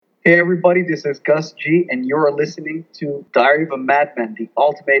Hey everybody, this is Gus G, and you're listening to Diary of a Madman, the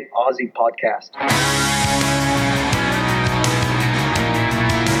ultimate Aussie podcast.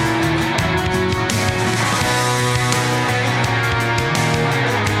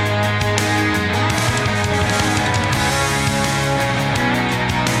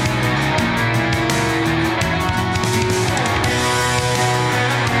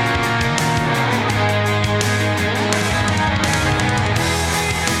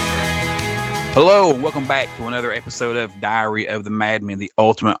 Hello, and welcome back to another episode of Diary of the Madman, the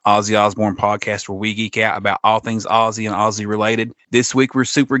ultimate Ozzy Osbourne podcast where we geek out about all things Ozzy and Ozzy related. This week, we're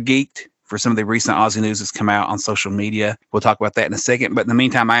super geeked for some of the recent Ozzy news that's come out on social media. We'll talk about that in a second. But in the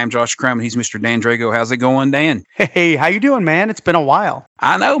meantime, I am Josh Crum, and he's Mr. Dan Drago. How's it going, Dan? Hey, how you doing, man? It's been a while.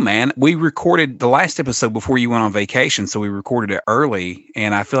 I know, man. We recorded the last episode before you went on vacation, so we recorded it early,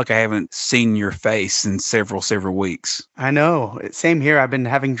 and I feel like I haven't seen your face in several weeks. I know. Same here. I've been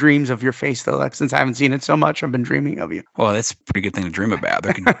having dreams of your face, though. Since I haven't seen it so much, I've been dreaming of you. Well, that's a pretty good thing to dream about.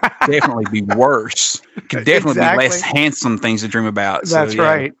 There could definitely be worse. Could definitely be less handsome things to dream about. That's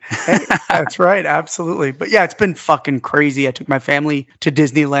right. Hey, that's right. Absolutely. But yeah, it's been fucking crazy. I took my family to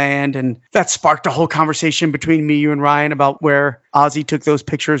Disneyland, and that sparked a whole conversation between me, you, and Ryan about where Ozzy took those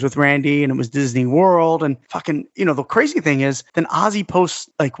pictures with Randy, and it was Disney World. And fucking, the crazy thing is, then Ozzy posts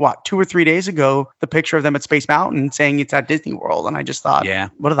 2 or 3 days ago, the picture of them at Space Mountain saying it's at Disney World. And I just thought, yeah,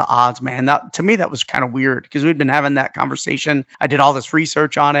 what are the odds, man? To me, that was kind of weird because we'd been having that conversation. I did all this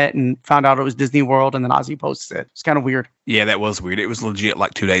research on it and found out it was Disney World, and then Ozzy posted it. It's kind of weird. Yeah, that was weird. It was legit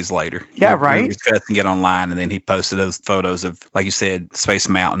 2 days later. Yeah, right. He was cutting it online, and then he posted those photos of, like you said, Space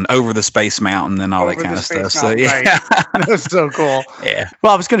Mountain, over the Space Mountain, and all that kind of stuff. So yeah, right. That's so cool. Yeah.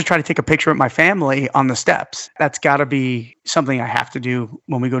 Well, I was going to try to take a picture of my family on the steps. That's got to be something I have to do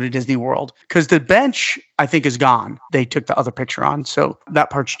when we go to Disney World, because the bench, I think, is gone. They took the other picture on, so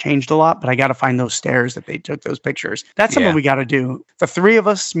that part's changed a lot, but I got to find those stairs that they took those pictures. That's something we got to do. The three of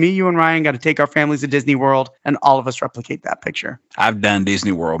us, me, you, and Ryan, got to take our families to Disney World, and all of us replicate that picture. I've done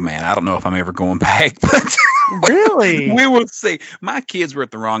Disney World, man. I don't know if I'm ever going back, but really? We will see. My kids were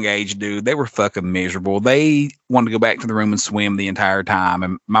at the wrong age, dude. They were fucking miserable. They wanted to go back to the room and swim the entire time,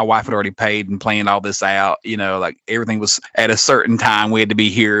 and my wife had already paid and planned all this out. Everything was at a certain time. We had to be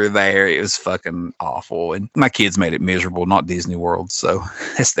here or there. It was fucking awful, and my kids made it miserable, not Disney World, so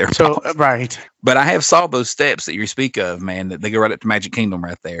that's their fault. Right. But I have saw those steps that you speak of, man, that they go right up to Magic Kingdom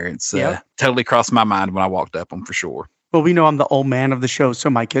right there. It's totally crossed my mind when I walked up them, for sure. Well, we know I'm the old man of the show, so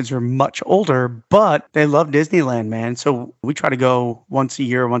my kids are much older, but they love Disneyland, man. So we try to go once a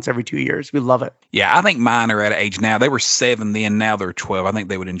year, once every 2 years. We love it. Yeah, I think mine are at an age now. They were 7 then, now they're 12. I think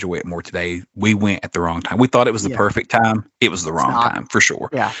they would enjoy it more today. We went at the wrong time. We thought it was the perfect time. It was the wrong time, for sure.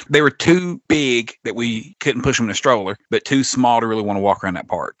 Yeah. They were too big that we couldn't push them in a stroller, but too small to really want to walk around that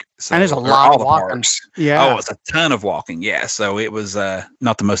park. So, and there's a lot of walking. Parks. Yeah. Oh, it's a ton of walking. Yeah. So it was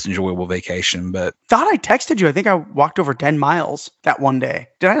not the most enjoyable vacation, but. Thought I texted you. I think I walked over 10 miles that one day.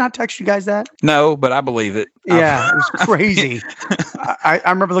 Did I not text you guys that? No, but I believe it. Yeah, it was crazy. I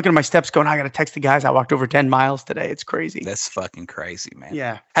remember looking at my steps going, I got to text the guys. I walked over 10 miles today. It's crazy. That's fucking crazy, man.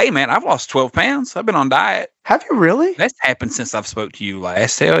 Yeah. Hey, man, I've lost 12 pounds. I've been on diet. Have you really? That's happened since I've spoke to you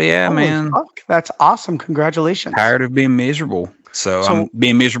last. Hell yeah, Holy man. Fuck. That's awesome. Congratulations. Tired of being miserable. So I'm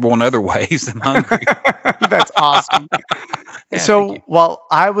being miserable in other ways. I'm hungry. That's awesome. Yeah, so while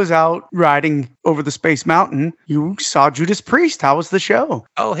I was out riding over the Space Mountain, you saw Judas Priest. How was the show?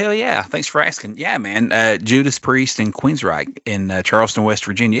 Oh, hell yeah. Thanks for asking. Yeah, man. Judas Priest in Queensryche in Charleston, West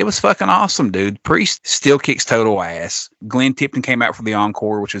Virginia. It was fucking awesome, dude. Priest still kicks total ass. Glenn Tipton came out for the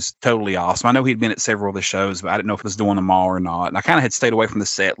encore, which is totally awesome. I know he'd been at several of the shows, but I didn't know if he was doing them all or not. And I kind of had stayed away from the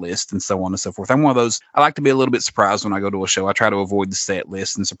set list and so on and so forth. I'm one of those, I like to be a little bit surprised when I go to a show. I try to avoid the set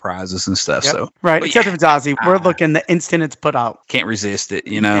list and surprises and stuff. Yep. So right. Except if it's Ozzy. We're looking the instant it's put out. Can't resist it,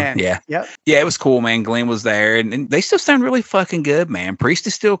 Yeah. Yep. Yeah, it was cool, man. Glenn was there, and they still sound really fucking good, man. Priest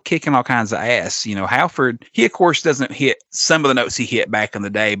is still kicking all kinds of ass. Halford, he of course doesn't hit some of the notes he hit back in the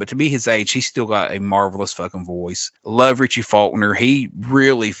day, but to be his age, he's still got a marvelous fucking voice. Love Richie Faulkner. He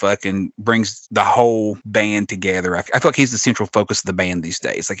really fucking brings the whole band together. I feel like he's the central focus of the band these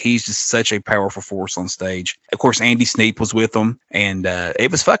days. Like, he's just such a powerful force on stage. Of course, Andy Sneap was with them, and it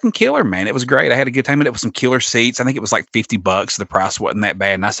was fucking killer, man. It was great. I had a good time, and it was some killer seats. I think it was like $50. The price wasn't that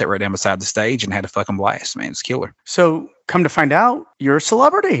bad, and I sat right down beside the stage and had a fucking blast, man. It's killer. So come to find out, you're a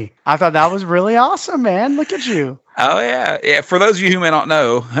celebrity. I thought that was really awesome, man. Look at you. Oh yeah. For those of you who may not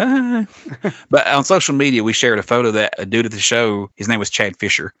know, but on social media we shared a photo that a dude at the show. His name was Chad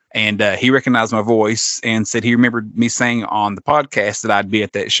Fisher, and he recognized my voice and said he remembered me saying on the podcast that I'd be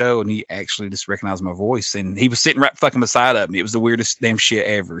at that show, and he actually just recognized my voice. And he was sitting right fucking beside of me. It was the weirdest damn shit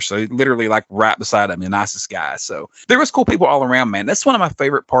ever. So literally like right beside of me, the nicest guy. So there was cool people all around, man. That's one of my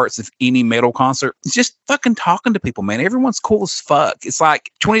favorite parts of any metal concert. It's just fucking talking to people, man. Everyone's cool as fuck. It's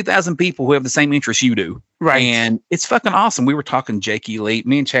like 20,000 people who have the same interests you do. Right. And it's fucking awesome. We were talking Jakey Lee.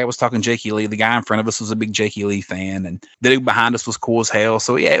 Me and Chad was talking Jakey Lee. The guy in front of us was a big Jakey Lee fan, and the dude behind us was cool as hell.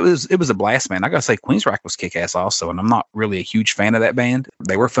 So yeah, it was a blast, man. I gotta say, Queensryche was kick ass also, and I'm not really a huge fan of that band.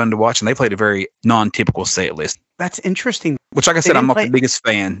 They were fun to watch, and they played a very non-typical set list. That's interesting. Which, like I said, I'm not the biggest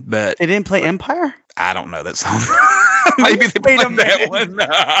fan, but they didn't play Empire? I don't know that song. Maybe they played that one.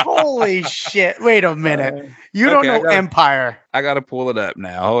 Holy shit. Wait a minute. You don't know Empire. I got to pull it up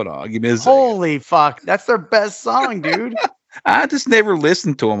now. Hold on. Give me a second. Holy fuck. That's their best song, dude. I just never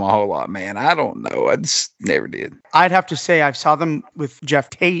listened to them a whole lot, man. I don't know. I just never did. I'd have to say I saw them with Jeff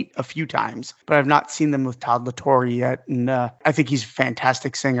Tate a few times, but I've not seen them with Todd La Torre yet. And I think he's a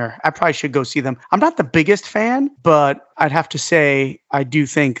fantastic singer. I probably should go see them. I'm not the biggest fan, but I'd have to say I do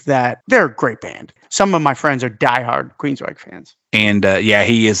think that they're a great band. Some of my friends are diehard Queensryche fans. And yeah,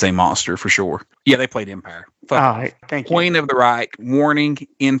 he is a monster for sure. Yeah, they played Empire. Thank you. Queen of the Reich, Warning,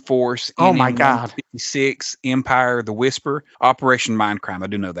 Enforce, oh my God, 56, Empire, The Whisper, Operation Mindcrime. I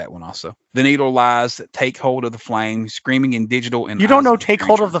do know that one also. The Needle Lies, Take Hold of the Flame, Screaming in Digital. And you don't know Take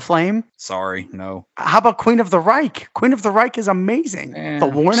Hold of the Flame? Sorry, no. How about Queen of the Reich? Queen of the Reich is amazing. The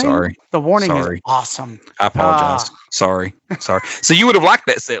Warning? Sorry. The Warning is awesome. I apologize. Sorry. So you would have liked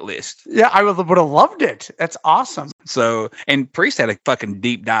that set list. Yeah, I would have loved it. That's awesome. So, and Priest had a fucking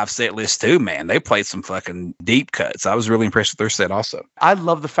deep dive set list too, man. They played some fucking deep cuts. I was really impressed with their set also. I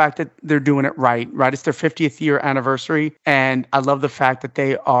love the fact that they're doing it right. It's their 50th year anniversary. And I love the fact that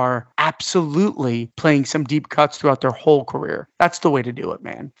they are absolutely playing some deep cuts throughout their whole career. That's the way to do it,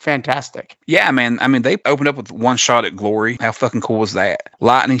 man. Fantastic. Yeah, man. I mean, they opened up with One Shot at Glory. How fucking cool was that?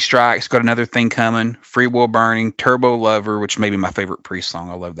 Lightning Strikes, got another thing coming. Free Will Burning, Turbo Lover, which may be my favorite Priest song.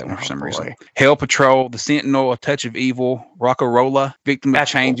 I love that one for some reason. Hell Patrol, The Sentinel, A Touch of Evil, Rock'n'Rolla, Victim of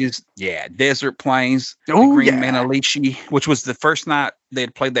Changes. Cool. Yeah, Desert Plains, Green Manalichi, which was the first night they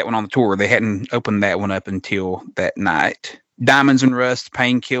had played that one on the tour. They hadn't opened that one up until that night. Diamonds and Rust,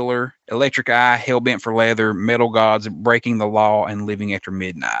 Painkiller, Electric Eye, Hellbent for Leather, Metal Gods, Breaking the Law, and Living After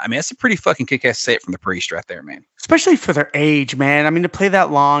Midnight. I mean, that's a pretty fucking kick-ass set from the Priest right there, man. Especially for their age, man. I mean, to play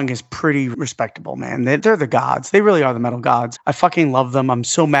that long is pretty respectable, man. They're the gods. They really are the metal gods. I fucking love them. I'm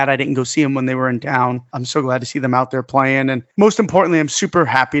so mad I didn't go see them when they were in town. I'm so glad to see them out there playing. And most importantly, I'm super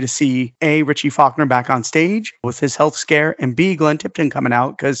happy to see A, Richie Faulkner back on stage with his health scare, and B, Glenn Tipton coming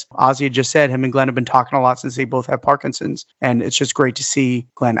out, because Ozzy had just said him and Glenn have been talking a lot since they both have Parkinson's. And it's just great to see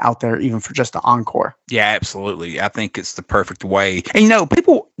Glenn out there, even for just the encore. Yeah, absolutely. I think it's the perfect way. And, you know,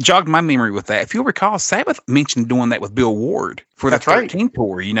 people jogged my memory with that. If you'll recall, Sabbath mentioned doing that with Bill Ward for the 13th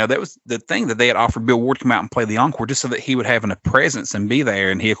tour. You know, that was the thing that they had offered Bill Ward to come out and play the encore just so that he would have a presence and be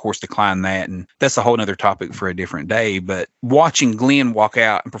there. And he, of course, declined that. And that's a whole nother topic for a different day. But watching Glenn walk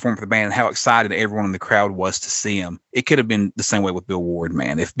out and perform for the band and how excited everyone in the crowd was to see him, it could have been the same way with Bill Ward,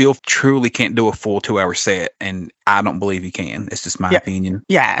 man. If Bill truly can't do a full 2-hour set, and I don't believe he can, it's just my opinion.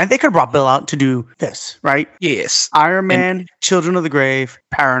 Yeah, and they could have brought Bill out to do this, right? Yes. Iron Man, Children of the Grave,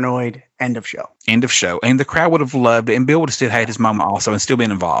 Paranoid, end of show. End of show. And the crowd would have loved it. And Bill would have still had his moment also and still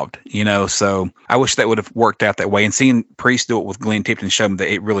been involved, you know. So I wish that would have worked out that way. And seeing Priest do it with Glenn Tipton showed me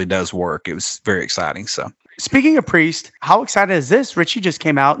that it really does work. It was very exciting. So speaking of Priest, how excited is this? Richie just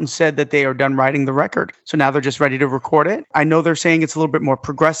came out and said that they are done writing the record. So now they're just ready to record it. I know they're saying it's a little bit more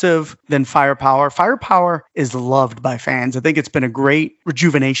progressive than Firepower. Firepower is loved by fans. I think it's been a great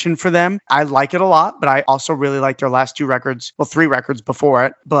rejuvenation for them. I like it a lot, but I also really like their last 2 records. Well, 3 records before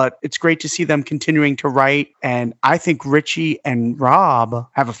it. But it's great to see them continuing to write. And I think Richie and Rob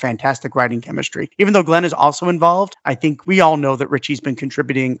have a fantastic writing chemistry. Even though Glenn is also involved, I think we all know that Richie's been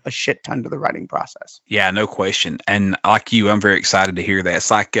contributing a shit ton to the writing process. Yeah, no question. And like you, I'm very excited to hear that.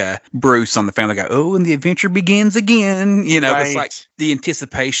 It's like Bruce on the Family Guy. Oh, and the adventure begins again. You know, It's like the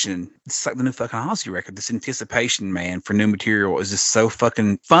anticipation. It's like the new fucking Ozzy record. This anticipation, man, for new material is just so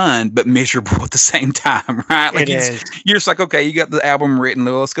fucking fun, but miserable at the same time, right? Like you're just like, okay, you got the album written.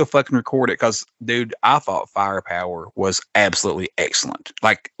 Let's go fucking record it. Because, dude, I thought Firepower was absolutely excellent.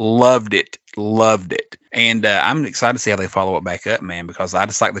 Like, loved it. loved it. And I'm excited to see how they follow it back up, man, because I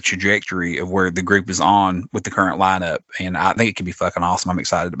just like the trajectory of where the group is on with the current lineup. And I think it could be fucking awesome. I'm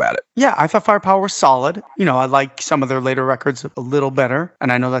excited about it. Yeah, I thought Firepower was solid. You know, I like some of their later records a little better.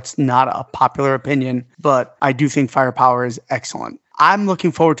 And I know that's not a popular opinion, but I do think Firepower is excellent. I'm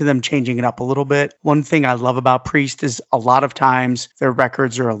looking forward to them changing it up a little bit. One thing I love about Priest is a lot of times their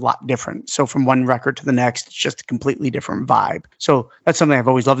records are a lot different. So from one record to the next, it's just a completely different vibe. So that's something I've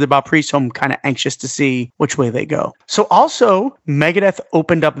always loved about Priest. So I'm kind of anxious to see which way they go. So also, Megadeth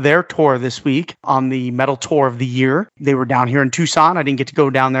opened up their tour this week on the Metal Tour of the Year. They were down here in Tucson. I didn't get to go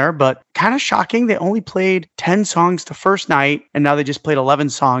down there, but kind of shocking. They only played 10 songs the first night, and now they just played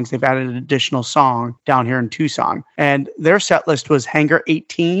 11 songs. They've added an additional song down here in Tucson. And their set list was Hangar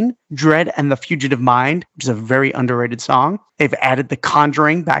 18, Dread and the Fugitive Mind, which is a very underrated song. They've added The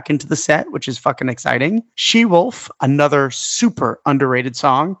Conjuring back into the set, which is fucking exciting. She-Wolf, another super underrated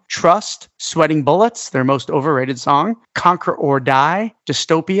song. Trust, Sweating Bullets, their most overrated song. Conquer or Die,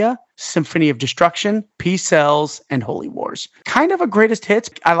 Dystopia, Symphony of Destruction, Peace Sells, and Holy Wars. Kind of a greatest hits.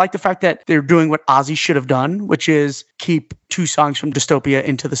 I like the fact that they're doing what Ozzy should have done, which is keep 2 songs from Dystopia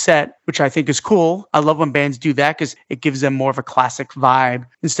into the set, which I think is cool. I love when bands do that because it gives them more of a classic vibe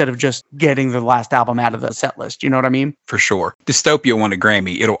instead of just getting the last album out of the set list. You know what I mean? For sure. Dystopia won a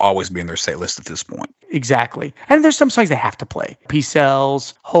Grammy. It'll always be in their set list at this point. Exactly. And there's some songs they have to play. Peace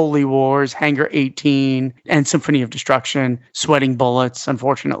Sells, Holy Wars, Hangar 18, and Symphony of Destruction, Sweating Bullets.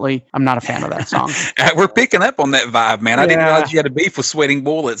 Unfortunately, I'm not a fan of that song. We're picking up on that vibe, man. I didn't realize you had a beef with Sweating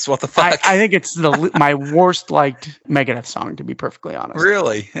Bullets. What the fuck? I think it's my worst liked Megadeth song, to be perfectly honest.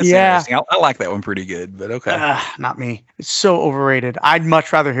 Really? That's interesting. I like that one pretty good, but okay. Not me. It's so overrated. I'd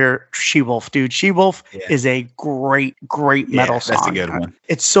much rather hear She-Wolf, dude. She-Wolf is a great metal song. That's a good one.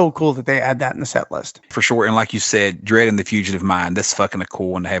 It's so cool that they add that in the set list. For sure. And like you said, Dread and the Fugitive Mind, that's fucking a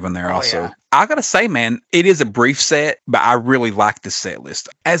cool one to have in there also. Yeah. I gotta say, man, it is a brief set, but I really like the set list.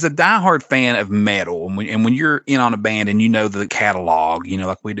 As a diehard fan of metal, and when you're in on a band and you know the catalog, you know,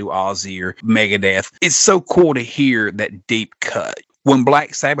 like we do Ozzy or Megadeth, it's so cool to hear that deep cut. When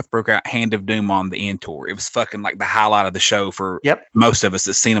Black Sabbath broke out Hand of Doom on the End tour, it was fucking like the highlight of the show for most of us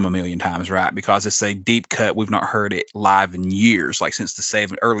that's seen them a million times, right? Because it's a deep cut. We've not heard it live in years, like since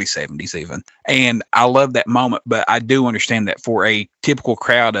the early 70s even. And I love that moment, but I do understand that for a typical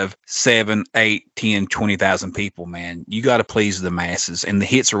crowd of 7, 8, 10, 20,000 people, man, you got to please the masses, and the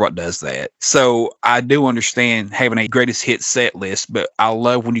hits are what does that. So I do understand having a greatest hit set list, but I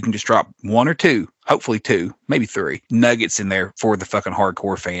love when you can just drop 1 or 2, hopefully 2, maybe 3 nuggets in there for the fucking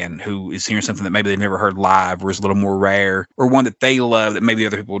hardcore fan who is hearing something that maybe they've never heard live or is a little more rare, or one that they love that maybe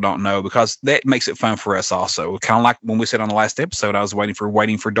other people don't know, because that makes it fun for us also. Kind of like when we said on the last episode, I was waiting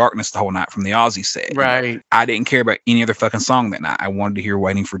for Darkness the whole night from the Ozzy set. Right. I didn't care about any other fucking song that night. I wanted to hear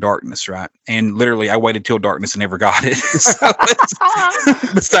Waiting for Darkness, right? And literally I waited till Darkness and never got it. So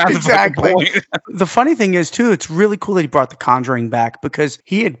it's beside the fucking point. The funny thing is too, it's really cool that he brought The Conjuring back, because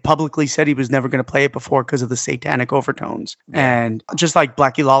he had publicly said he was never going to play it before because of the satanic overtones. And just like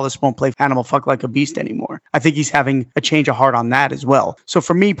Blackie Lawless won't play Animal Fuck Like a Beast anymore, I think he's having a change of heart on that as well. So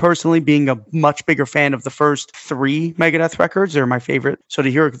for me personally, being a much bigger fan of the first 3 Megadeth records, they're my favorite. So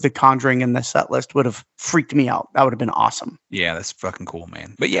to hear The Conjuring in the set list would have freaked me out. That would have been awesome. Yeah, that's fucking cool,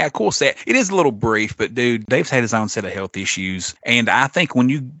 man. But yeah, cool set. It is a little brief, but dude, Dave's had his own set of health issues. And I think when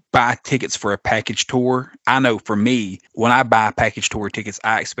you buy tickets for a package tour, I know for me, when I buy package tour tickets,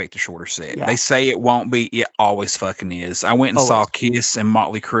 I expect a shorter set. Yeah. They say it won't be. It always fucking is. I went and saw Kiss and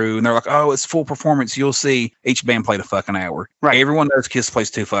Motley Crue, and they're like, oh, it's full performance. You'll see. Each band played a fucking hour. Right. Everyone knows Kiss plays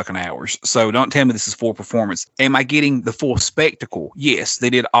 2 fucking hours. So don't tell me this is full performance. Am I getting the full spectacle? Yes, they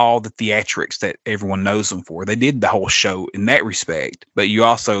did all the theatrics that everyone knows them for. They did the whole show in that respect, but you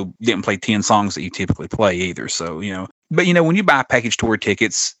also didn't play 10 songs that you typically play either. So, you know, but, you know, when you buy package tour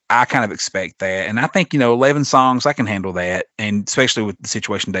tickets, I kind of expect that. And I think, 11 songs, I can handle that. And especially with the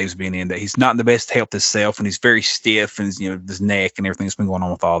situation Dave's been in, that he's not in the best health himself, and he's very stiff, and, his neck and everything that's been going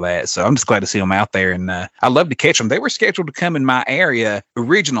on with all that. So I'm just glad to see him out there. And I love to catch them. They were scheduled to come in my area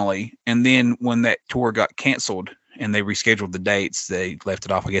originally. And then when that tour got canceled and they rescheduled the dates, they left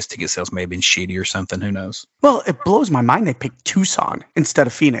it off. I guess ticket sales may have been shitty or something. Who knows? Well, it blows my mind they picked Tucson instead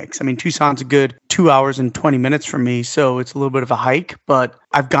of Phoenix. I mean, Tucson's a good 2 hours and 20 minutes from me, so it's a little bit of a hike. But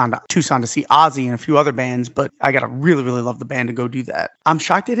I've gone to Tucson to see Ozzy and a few other bands, but I got to really, really love the band to go do that. I'm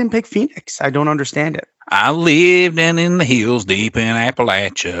shocked they didn't pick Phoenix. I don't understand it. I live down in the hills deep in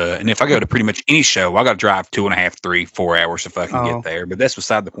Appalachia. And if I go to pretty much any show, I got to drive 2.5, 3, 4 hours to fucking get there. But that's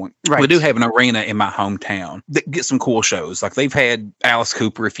beside the point. Right. We do have an arena in my hometown that gets some cool shows. Like they've had Alice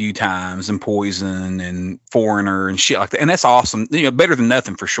Cooper a few times and Poison and Foreigner and shit like that. And that's awesome. You know, better than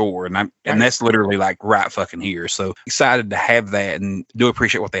nothing for sure. And that's literally like right fucking here. So excited to have that and do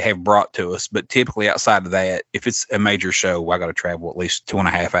appreciate what they have brought to us. But typically outside of that, if it's a major show, I got to travel at least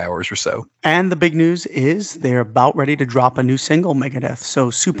 2.5 hours or so. And the big news is they're about ready to drop a new single, Megadeth. So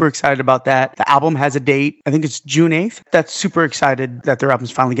super excited about that. The album has a date. I think it's June 8th. That's super excited that their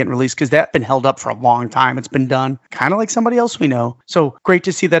album's finally getting released because that's been held up for a long time. It's been done kind of like somebody else we know. So great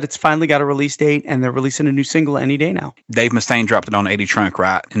to see that it's finally got a release date and they're releasing a new single any day now. Dave Mustaine dropped it on Eddie Trunk,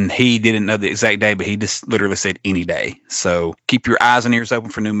 right? And he didn't know the exact day, but he just literally said any day. So keep your eyes and ears open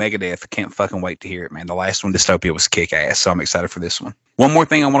for new Megadeth. I can't fucking wait to hear it, man. The last one, Dystopia, was kick ass. So I'm excited for this one. One more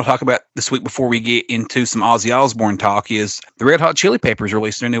thing I want to talk about this week before we get into some Ozzy Osbourne talk is the Red Hot Chili Peppers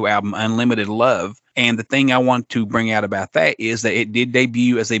released their new album, Unlimited Love. And the thing I want to bring out about that is that it did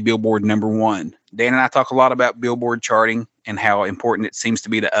debut as a Billboard #1. Dan and I talk a lot about Billboard charting and how important it seems to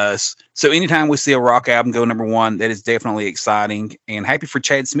be to us. So anytime we see a rock album go #1, that is definitely exciting. And happy for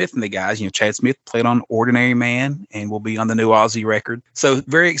Chad Smith and the guys. You know, Chad Smith played on Ordinary Man and will be on the new Ozzy record. So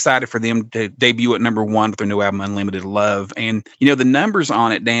very excited for them to debut at #1 with their new album, Unlimited Love. And, you know, the numbers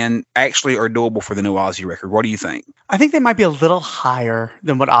on it, Dan, actually are doable for the new Ozzy record. What do you think? I think they might be a little higher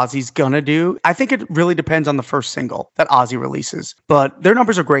than what Ozzy's going to do. I think it really depends on the first single that Ozzy releases. But their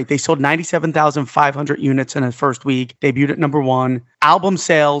numbers are great. They sold 97,500 units in the first week, debuted at #1. Album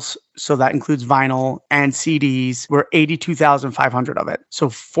sales, so that includes vinyl and CDs, were 82,500 of it. So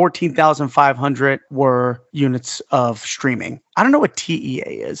 14,500 were units of streaming. I don't know what TEA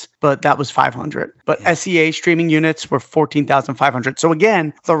is, but that was 500. But SEA streaming units were 14,500. So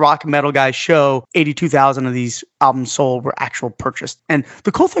again, the rock metal guys show 82,000 of these albums sold were actual purchased. And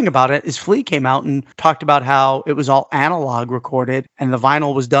the cool thing about it is Flea came out and talked about how it was all analog recorded and the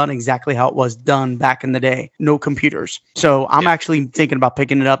vinyl was done exactly how it was done back in the day. No computers. So I'm actually thinking about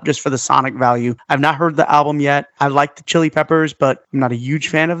picking it up just for the sonic value. I've not heard the album yet. I like the Chili Peppers, but I'm not a huge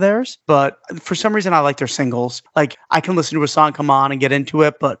fan of theirs. But for some reason, I like their singles. Like I can listen to a song come on and get into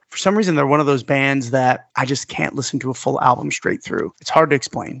it, but for some reason, they're one of those bands that I just can't listen to a full album straight through. It's hard to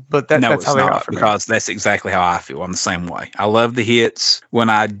explain, but that's how they are for me. Because that's exactly how I feel. I'm the same way. I love the hits.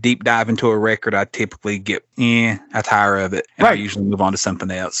 When I deep dive into a record, I typically get, I tire of it, and I usually move on to something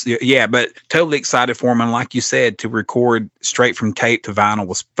else. Yeah, but totally excited for them. And like you said, to record straight from tape to vinyl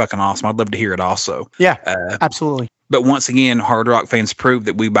was fucking awesome. I'd love to hear it also. Yeah, absolutely. But once again, hard rock fans prove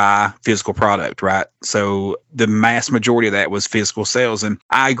that we buy physical product, right? So the mass majority of that was physical sales. And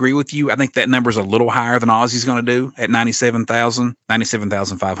I agree with you. I think that number is a little higher than Ozzy's going to do at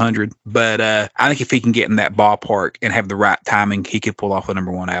 97,500. But I think if he can get in that ballpark and have the right timing, he could pull off a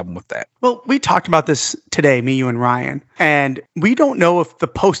 #1 album with that. Well, we talked about this today, me, you, and Ryan. And we don't know if the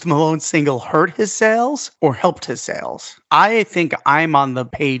Post Malone single hurt his sales or helped his sales. I think I'm on the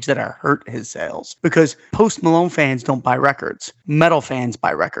page that I hurt his sales because Post Malone fans don't buy records. Metal fans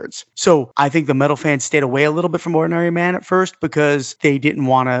buy records. So I think the metal fans stayed away a little bit from Ordinary Man at first because they didn't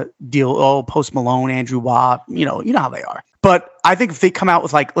want to deal, Post Malone, Andrew Watt, you know how they are. But I think if they come out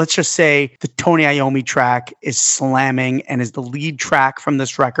with, like, let's just say the Tony Iommi track is slamming and is the lead track from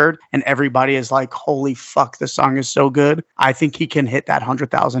this record, and everybody is like, holy fuck, this song is so good, I think he can hit that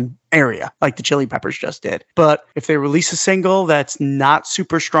 100,000 area like the Chili Peppers just did. But if they release a single that's not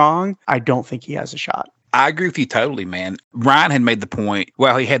super strong, I don't think he has a shot. I agree with you totally, man. Ryan had made the point,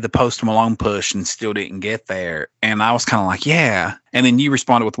 well, he had the Post Malone push and still didn't get there. And I was kind of like, yeah. And then you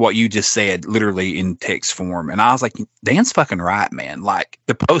responded with what you just said, literally in text form. And I was like, Dan's fucking right, man. Like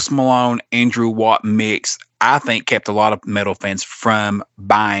the Post Malone, Andrew Watt mix, I think kept a lot of metal fans from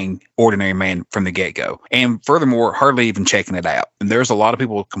buying Ordinary Man from the get-go. And furthermore, hardly even checking it out. And there's a lot of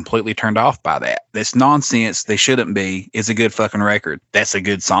people completely turned off by that. That's nonsense. They shouldn't be. It's a good fucking record. That's a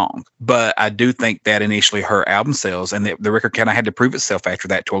good song. But I do think that initially hurt album sales, and the record kind of had to prove itself after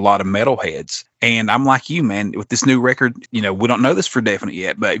that to a lot of metalheads. And I'm like you, man, with this new record, we don't know this for definite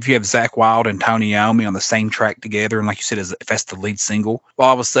yet, but if you have Zakk Wylde and Tony Iommi on the same track together, and like you said, if that's the lead single, well,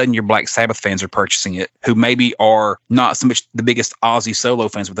 all of a sudden your Black Sabbath fans are purchasing it, who maybe are not so much the biggest Ozzy solo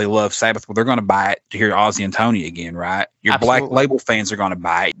fans, but they love Sabbath. Well, they're going to buy it to hear Ozzy and Tony again, right? Your Absolutely. Black Label fans are going to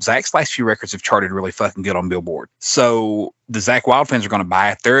buy it. Zack's last few records have charted really fucking good on Billboard. So the Zakk Wylde fans are going to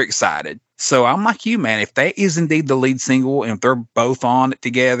buy it. They're excited. So I'm like you, man. If that is indeed the lead single and if they're both on it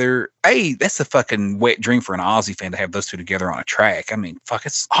together, that's a fucking wet dream for an Ozzy fan to have those two together on a track. I mean, fuck,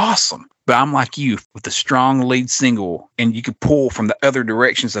 it's awesome. But I'm like you with the strong lead single, and you could pull from the other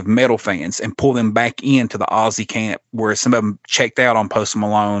directions of metal fans and pull them back into the Ozzy camp where some of them checked out on Post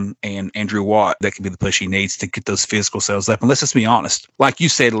Malone and Andrew Watt. That could be the push he needs to get those physical sales up. And let's just be honest. Like you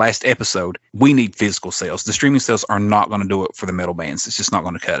said last episode, we need physical sales. The streaming sales are not going to do it for the metal bands. It's just not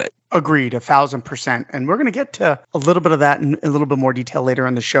going to cut it. Agreed, 1,000%. And we're going to get to a little bit of that in a little bit more detail later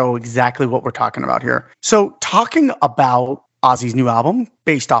in the show, exactly what we're talking about here. So talking about Ozzy's new album,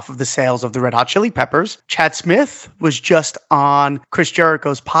 based off of the sales of the Red Hot Chili Peppers, Chad Smith was just on Chris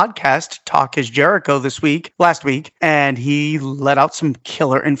Jericho's podcast, Talk is Jericho, last week, and he let out some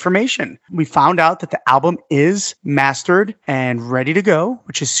killer information. We found out that the album is mastered and ready to go,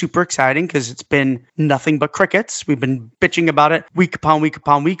 which is super exciting because it's been nothing but crickets. We've been bitching about it week upon week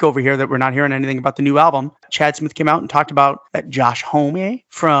upon week over here that we're not hearing anything about the new album. Chad Smith came out and talked about that Josh Homme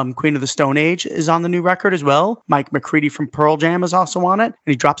from Queen of the Stone Age is on the new record as well. Mike McCready from Pearl Jam is also on it.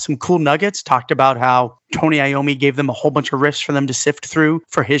 And he dropped some cool nuggets, talked about how Tony Iommi gave them a whole bunch of riffs for them to sift through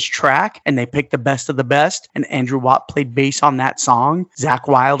for his track, and they picked the best of the best. And Andrew Watt played bass on that song. Zakk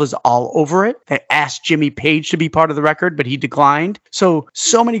Wylde is all over it. They asked Jimmy Page to be part of the record, but he declined. So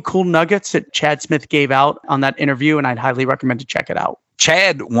many cool nuggets that Chad Smith gave out on that interview, and I'd highly recommend to check it out.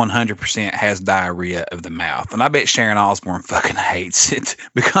 Chad 100% has diarrhea of the mouth, and I bet Sharon Osbourne fucking hates it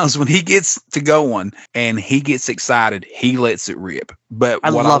because when he gets to going and he gets excited, he lets it rip. But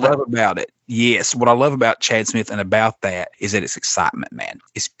what I love about it, what I love about Chad Smith and about that is that it's excitement, man.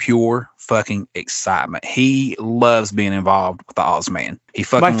 It's pure fucking excitement. He loves being involved with the Oz man. He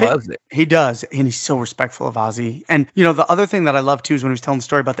fucking loves it. He does. And he's so respectful of Ozzy. And, the other thing that I love too is when he was telling the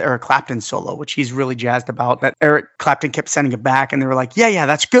story about the Eric Clapton solo, which he's really jazzed about, that Eric Clapton kept sending it back and they were like, yeah,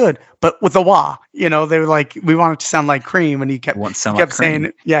 that's good. But with the wah, they were like, we want it to sound like Cream. And he kept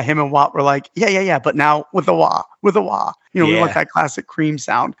saying, him and Watt were like, yeah, but now with the wah. We want that classic Cream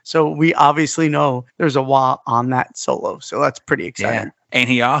sound. So we obviously know there's a wah on that solo. So that's pretty exciting. Yeah. And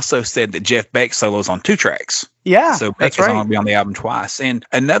he also said that Jeff Beck solos on 2 tracks. Yeah, so Beck is going to be on the album twice. And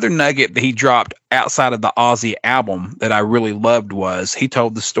another nugget that he dropped outside of the Ozzy album that I really loved was he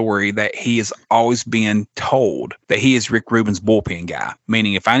told the story that he has always been told that he is Rick Rubin's bullpen guy,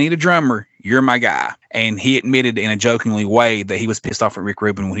 meaning if I need a drummer, you're my guy. And he admitted in a jokingly way that he was pissed off at Rick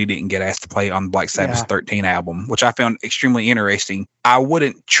Rubin when he didn't get asked to play on Black Sabbath's 13 album, which I found extremely interesting. I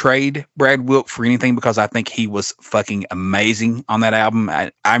wouldn't trade Brad Wilk for anything because I think he was fucking amazing on that album.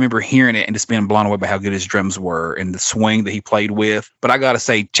 I remember hearing it and just being blown away by how good his drums were and the swing that he played with. But I got to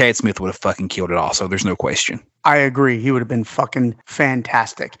say, Chad Smith would have fucking killed it also. There's no question. I agree. He would have been fucking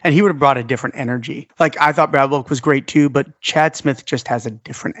fantastic. And he would have brought a different energy. Like, I thought Brad Wilk was great too, but Chad Smith just has a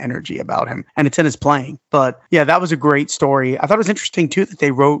different energy about him. And it's in his playing. But yeah, that was a great story. I thought it was interesting too that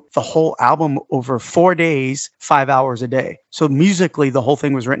they wrote the whole album over 4 days, 5 hours a day. So musically, the whole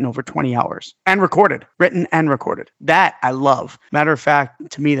thing was written over 20 hours and written and recorded. That I love. Matter of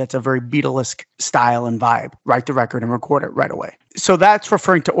fact, to me, that's a very Beatlesque style and vibe. Write the record and record it right away. So that's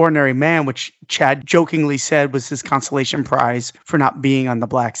referring to Ordinary Man, which Chad jokingly said was his consolation prize for not being on the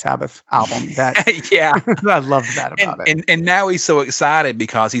Black Sabbath album. That yeah, I love that about it. And now he's so excited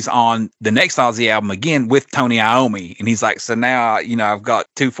because he's on the next Ozzy album again with Tony Iommi, and he's like, so now I've got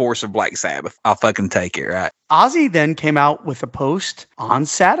 2/4 of Black Sabbath. I'll fucking take it, right? Ozzy then came out with a post on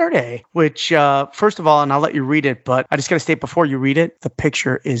Saturday, which, first of all, and I'll let you read it, but I just got to state before you read it, the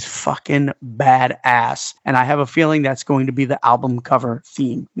picture is fucking badass. And I have a feeling that's going to be the album cover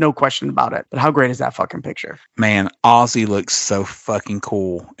theme. No question about it. But how great is that fucking picture? Man, Ozzy looks so fucking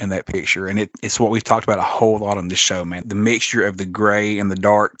cool in that picture. And it's what we've talked about a whole lot on this show, man. The mixture of the gray and the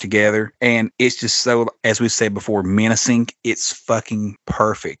dark together. And it's just so, as we said before, menacing. It's fucking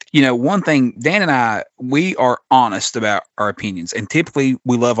perfect. One thing, Dan and I, we are honest about our opinions, and typically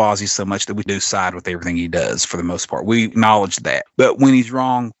we love Ozzy so much that we do side with everything he does for the most part. We acknowledge that, but when he's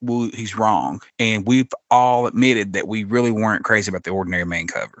wrong, he's wrong, and we've all admitted that we really weren't crazy about the Ordinary Man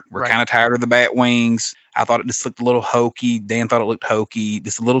cover. We're kind of tired of the bat wings. I thought it just looked a little hokey. Dan thought it looked hokey,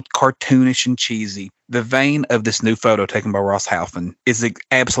 just a little cartoonish and cheesy. The vein of this new photo taken by Ross Halfin is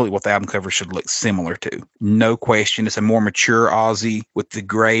absolutely what the album cover should look similar to. No question. It's a more mature Ozzy with the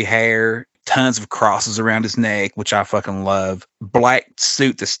gray hair, tons of crosses around his neck, which I fucking love. Black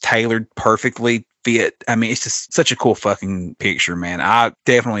suit that's tailored perfectly fit. I mean, it's just such a cool fucking picture, man. I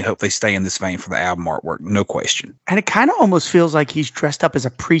definitely hope they stay in this vein for the album artwork. No question. And it kind of almost feels like he's dressed up as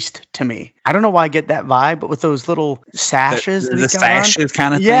a priest to me. I don't know why I get that vibe, but with those little sashes. The sashes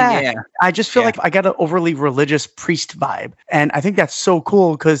kind of thing. Yeah. I just feel like I got an overly religious priest vibe. And I think that's so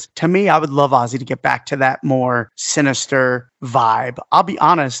cool because to me, I would love Ozzy to get back to that more sinister, vibe. I'll be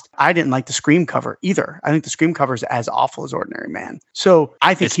honest, I didn't like the Scream cover either. I think the Scream cover is as awful as Ordinary Man. So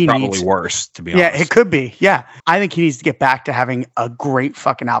I think it's probably worse, to be honest. Yeah, it could be. Yeah. I think he needs to get back to having a great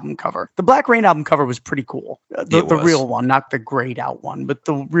fucking album cover. The Black Rain album cover was pretty cool. The real one, not the grayed out one, but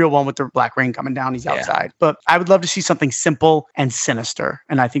the real one with the black rain coming down. He's outside. But I would love to see something simple and sinister.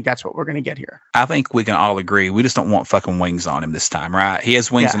 And I think that's what we're going to get here. I think we can all agree. We just don't want fucking wings on him this time, right? He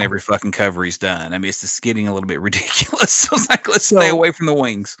has wings in every fucking cover he's done. I mean, it's just getting a little bit ridiculous. So it's like, let's stay away from the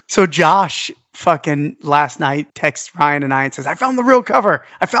wings. So Josh fucking last night texts Ryan and I and says, I found the real cover.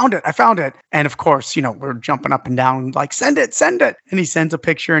 I found it. And of course, we're jumping up and down like, send it. And he sends a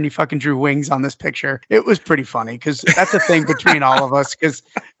picture and he fucking drew wings on this picture. It was pretty funny because that's a thing between all of us because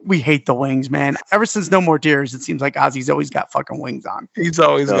we hate the wings, man. Ever since No More Tears, it seems like Ozzy's always got fucking wings on. He's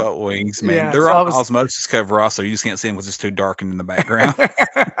always got wings, man. Yeah, They're on Osmosis cover also. You just can't see them because it's too darkened in the background.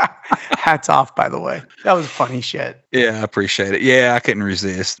 Hats off, by the way. That was funny shit. Yeah, I appreciate it. Yeah, I couldn't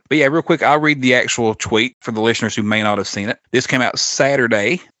resist. But yeah, real quick, I'll read the actual tweet for the listeners who may not have seen it. This came out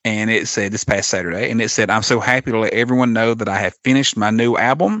Saturday, and it said, this past Saturday, and it said, I'm so happy to let everyone know that I have finished my new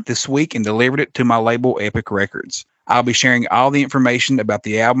album this week and delivered it to my label, Epic Records. I'll be sharing all the information about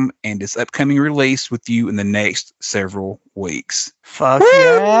the album and its upcoming release with you in the next several weeks. Fuck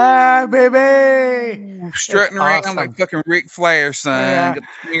yeah, baby! Strutting around like fucking Ric Flair, son. Yeah. Got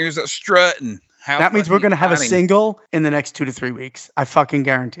the fingers up strutting. That means we're going to have a single in the next 2 to 3 weeks. I fucking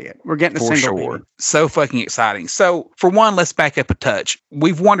guarantee it. We're getting a single. For sure. So fucking exciting. So for one, let's back up a touch.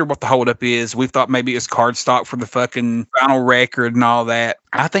 We've wondered what the holdup is. We thought maybe it's card stock for the fucking final record and all that.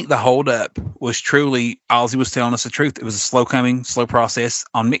 I think the holdup was truly, Ozzy was telling us the truth. It was a slow process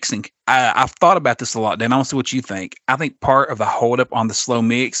on mixing. I've thought about this a lot, Dan. I want to see what you think. I think part of the holdup on the slow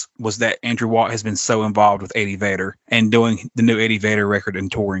mix was that Andrew Watt has been so involved with Eddie Vedder and doing the new Eddie Vedder record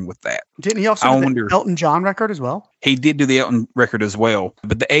and touring with that. Didn't he also do the Elton John record as well? He did do the Elton record as well,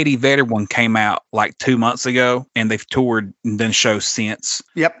 but the Eddie Vedder one came out like 2 months ago, and they've toured and done shows since.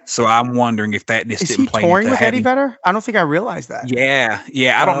 Yep. So I'm wondering if that just didn't play. Is he touring with Eddie Vedder? I don't think I realized that. Yeah.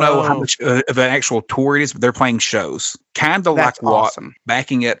 I don't know how much of an actual tour it is, but they're playing shows. Kind of like what,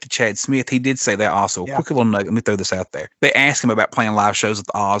 backing up to Chad Smith, he did say that also. Yeah. Quick little nugget, let me throw this out there. They asked him about playing live shows with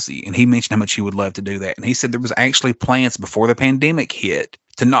Ozzy, and he mentioned how much he would love to do that. And he said there was actually plans before the pandemic hit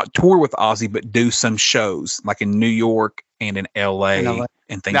to not tour with Ozzy, but do some shows like in New York and in LA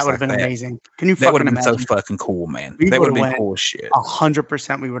and things like that. That would have been amazing. Can you that would have been so fucking cool, man. That would have been cool as shit.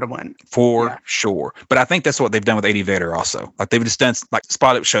 100% we would have went. For sure. But I think that's what they've done with Eddie Vedder also. Like they've just done like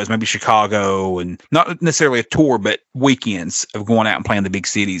spot up shows, maybe Chicago, and not necessarily a tour, but weekends of going out and playing the big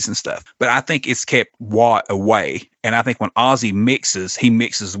cities and stuff. But I think it's kept Watt away. And I think when Ozzy mixes, he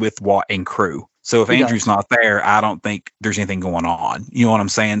mixes with Watt and crew. So if Andrew's not there, I don't think there's anything going on. You know what I'm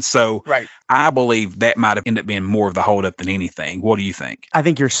saying? So I believe that might have ended up being more of the holdup than anything. What do you think? I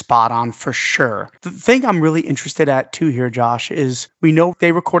think you're spot on for sure. The thing I'm really interested at too here, Josh, is we know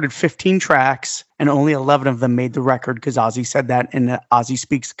they recorded 15 tracks and only 11 of them made the record because Ozzy said that in Ozzy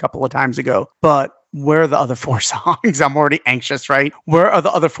Speaks a couple of times ago. But where are the other 4 songs? I'm already anxious, right? Where are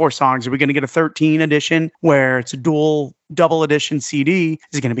the other 4 songs? Are we going to get a 13 edition where it's a double edition CD?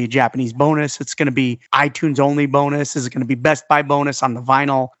 Is it going to be a Japanese bonus? It's going to be iTunes only bonus? Is it going to be Best Buy bonus on the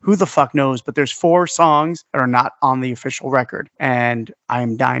vinyl? Who the fuck knows? But there's 4 songs that are not on the official record. And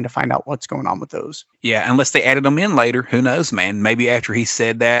I'm dying to find out what's going on with those. Yeah, unless they added them in later. Who knows, man? Maybe after he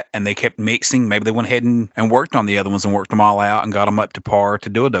said that and they kept mixing, maybe they went ahead and worked on the other ones and worked them all out and got them up to par to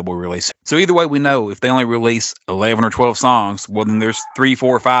do a double release. So either way, we know if they only release 11 or 12 songs, well, then there's 3,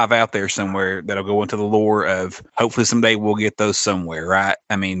 4, or 5 out there somewhere that'll go into the lore of hopefully someday we'll get those somewhere, right?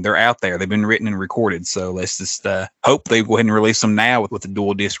 I mean, they're out there. They've been written and recorded. So let's just hope they go ahead and release them now with the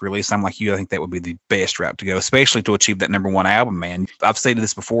dual disc release. I'm like you. I think that would be the best route to go, especially to achieve that #1 album, man. I've stated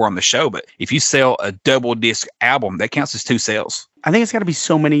this before on the show, but if you sell a double disc album, that counts as 2 sales. I think it's got to be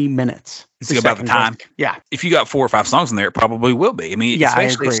so many minutes. It's about the time. Disc. Yeah. If you got 4 or 5 songs in there, it probably will be. I mean,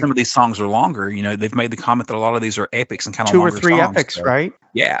 especially if some of these songs are longer. You know, they've made the comment that a lot of these are epics and kind of 2 or 3 songs, epics, right?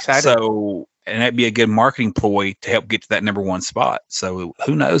 Yeah. Excited. So, and that'd be a good marketing ploy to help get to that #1 spot. So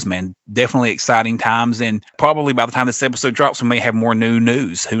who knows, man? Definitely exciting times. And probably by the time this episode drops, we may have more new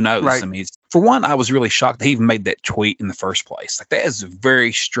news. Who knows? Right. I mean, for one, I was really shocked that he even made that tweet in the first place. Like, that is a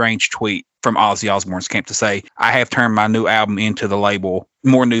very strange tweet from Ozzy Osbourne's camp to say, I have turned my new album into the label.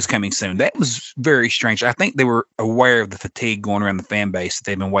 More news coming soon. That was very strange. I think they were aware of the fatigue going around the fan base.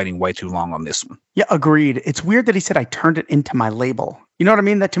 They've been waiting way too long on this one. Yeah, agreed. It's weird that he said, I turned it into my label. You know what I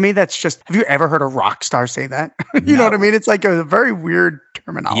mean? That to me, that's just, have you ever heard a rock star say that? You know what I mean? It's like a very weird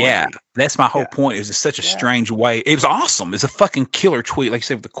terminology. Yeah, that's my whole point. It was just such a strange way. It was awesome. It's a fucking killer tweet, like you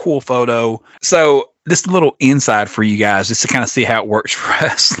said, with the cool photo. So this little inside for you guys, just to kind of see how it works for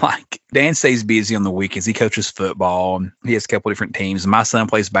us. Like, Dan stays busy on the weekends. He coaches football and he has a couple different teams. And my son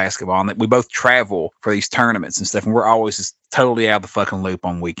plays basketball, and we both travel for these tournaments and stuff. And we're always just totally out of the fucking loop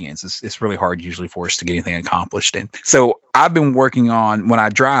on weekends. It's really hard usually for us to get anything accomplished. And so I've been working on, when I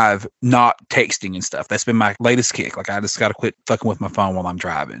drive, not texting and stuff. That's been my latest kick. Like, I just got to quit fucking with my phone while I'm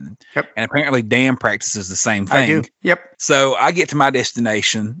driving. Yep. And apparently Dan practices the same thing. I do. Yep. So I get to my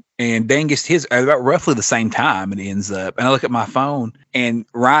destination and Dan gets his at about roughly the same time, and it ends up. And I look at my phone, and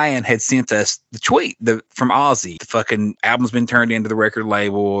Ryan had sent us the tweet from Ozzy. The fucking album's been turned into the record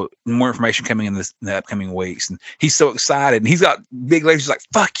label. More information coming in the upcoming weeks. And he's so excited. And he's got big legs. He's like,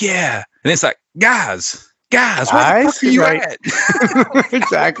 fuck yeah. And it's like, guys, where the fuck are you at?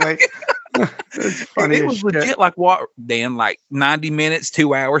 Exactly. It's funny. It was legit like what, Dan, like 90 minutes,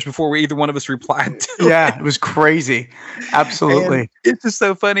 2 hours before either one of us replied to Yeah, it was crazy. Absolutely. And it's just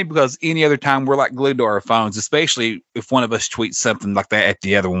so funny because any other time we're like glued to our phones, especially if one of us tweets something like that at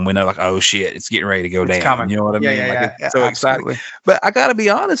the other one, we know like, oh shit, it's getting ready to go down. Coming. You know what I mean? It's so absolutely. exciting. But I got to be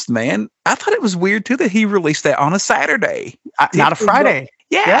honest, man, I thought it was weird too that he released that on a Saturday. Not a Friday.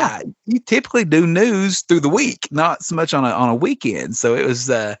 Yeah, you typically do news through the week, not so much on a weekend. So it was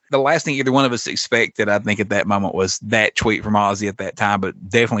the last thing either one of us expected, I think, at that moment was that tweet from Ozzy at that time, but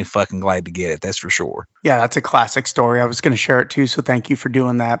definitely fucking glad to get it. That's for sure. Yeah, that's a classic story. I was going to share it too, so thank you for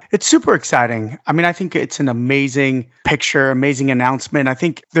doing that. It's super exciting. I mean, I think it's an amazing picture, amazing announcement. I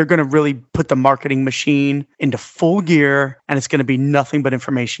think they're going to really put the marketing machine into full gear, and it's going to be nothing but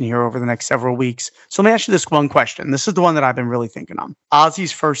information here over the next several weeks. So let me ask you this one question. This is the one that I've been really thinking on.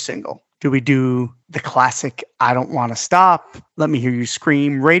 Ozzy's first single. Do we do the classic I Don't Want to Stop, Let Me Hear You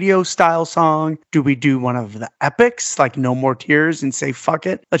Scream radio style song? Do we do one of the epics like No More Tears and say fuck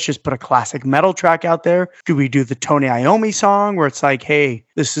it? Let's just put a classic metal track out there. Do we do the Tony Iommi song where it's like, hey,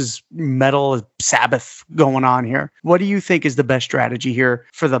 this is metal Sabbath going on here? What do you think is the best strategy here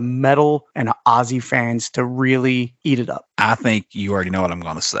for the metal and Ozzy fans to really eat it up? I think you already know what I'm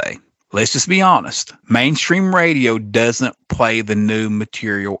going to say. Let's just be honest. Mainstream radio doesn't play the new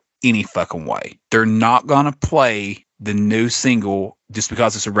material any fucking way. They're not going to play the new single just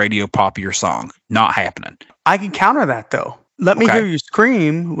because it's a radio popular song. Not happening. I can counter that though. Let Me Hear You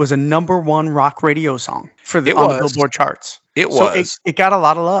Scream was a #1 rock radio song on the Billboard charts. It was. It got a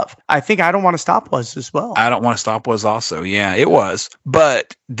lot of love. I think I Don't Want to Stop was as well. I Don't Want to Stop was also. Yeah, it was.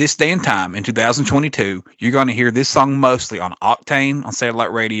 But this day and time in 2022, you're going to hear this song mostly on Octane, on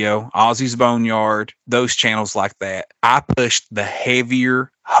satellite radio, Ozzy's Boneyard, those channels like that. I pushed the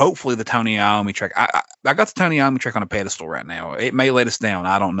heavier, hopefully the Tony Iommi track. I got the Tony Iommi track on a pedestal right now. It may let us down.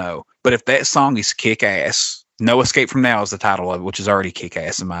 I don't know. But if that song is kick-ass, No Escape From Now is the title of it, which is already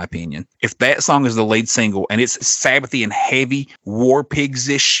kick-ass in my opinion. If that song is the lead single and it's Sabbathy and heavy, War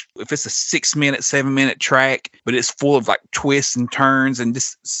Pigs-ish, if it's a 6-minute, 7-minute track, but it's full of like twists and turns and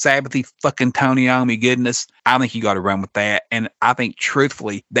just Sabbathy fucking Tony Iommi goodness, I think you got to run with that. And I think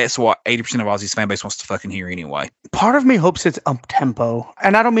truthfully, that's what 80% of Ozzy's fan base wants to fucking hear anyway. Part of me hopes it's up-tempo.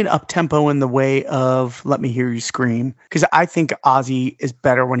 And I don't mean up-tempo in the way of Let Me Hear You Scream, because I think Ozzy is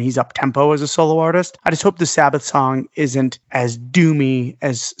better when he's up-tempo as a solo artist. I just hope the Sabbath song isn't as doomy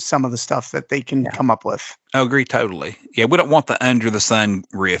as some of the stuff that they can come up with. I agree totally. Yeah, we don't want the Under the Sun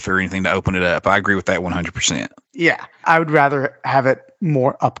riff or anything to open it up. I agree with that 100%. Yeah, I would rather have it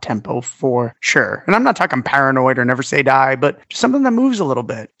more up-tempo for sure. And I'm not talking Paranoid or Never Say Die, but just something that moves a little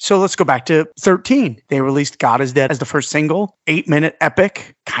bit. So let's go back to 13. They released God Is Dead as the first single. 8-minute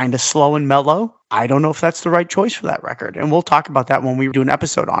epic, kind of slow and mellow. I don't know if that's the right choice for that record. And we'll talk about that when we do an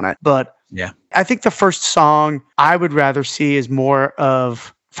episode on it. But yeah, I think the first song I would rather see is more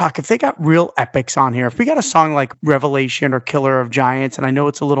of, fuck, if they got real epics on here, if we got a song like Revelation or Killer of Giants, and I know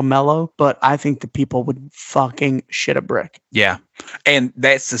it's a little mellow, but I think the people would fucking shit a brick. Yeah. And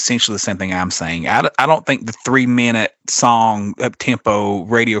that's essentially the same thing I'm saying. I don't think the 3-minute song, up-tempo,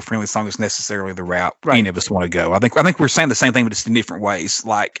 radio-friendly song is necessarily the route any of us want to go. I think we're saying the same thing, but just in different ways.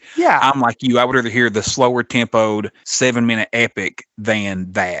 Like, I'm like you. I would rather hear the slower-tempoed 7-minute epic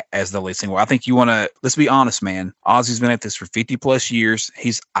than that as the lead single. I think you want to, let's be honest, man. Ozzy's been at this for 50-plus years.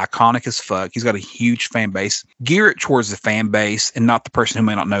 He's iconic as fuck. He's got a huge fan base. Gear it towards the fan base and not the person who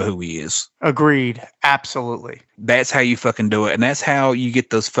may not know who he is. Agreed. Absolutely. That's how you fucking do it. And that's how you get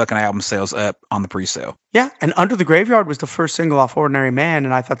those fucking album sales up on the pre-sale. Yeah. And Under the Graveyard was the first single off Ordinary Man.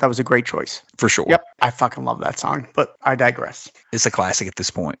 And I thought that was a great choice. For sure. Yep. I fucking love that song, but I digress. It's a classic at this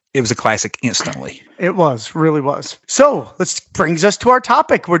point. It was a classic instantly. It was, really was. So brings us to our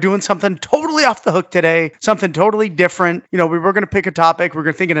topic. We're doing something totally off the hook today, something totally different. You know, we were going to pick a topic.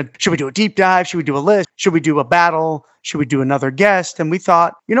 We're thinking, should we do a deep dive? Should we do a list? Should we do a battle? Should we do another guest? And we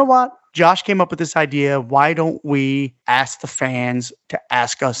thought, you know what? Josh came up with this idea. Why don't we ask the fans to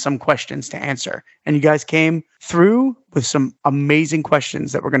ask us some questions to answer? And you guys came through with some amazing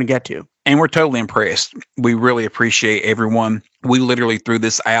questions that we're going to get to. And we're totally impressed. We really appreciate everyone. We literally threw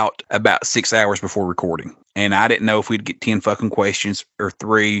this out about 6 hours before recording. And I didn't know if we'd get 10 fucking questions or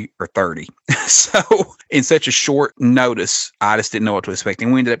 3 or 30. So in such a short notice, I just didn't know what to expect.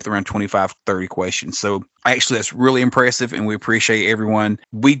 And we ended up with around 25, 30 questions. So actually, that's really impressive. And we appreciate everyone.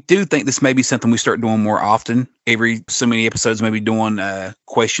 We do think this may be something we start doing more often. Every so many episodes, maybe doing a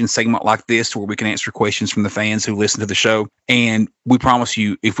question segment like this where we can answer questions from the fans who listen to the show. And we promise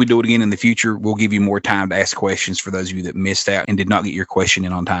you, if we do it again in the future, we'll give you more time to ask questions for those of you that missed out and did not get your question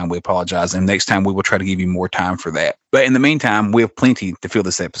in on time. We apologize. And next time we will try to give you more time for that. But in the meantime, we have plenty to fill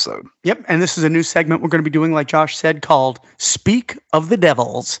this episode. Yep. And this is a new segment we're going to be doing, like Josh said, called Speak of the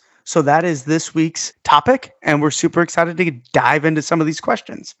Devils. So that is this week's topic, and we're super excited to dive into some of these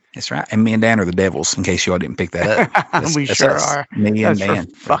questions. That's right. And me and Dan are the devils, in case you all didn't pick that up. We sure are. Me and Dan.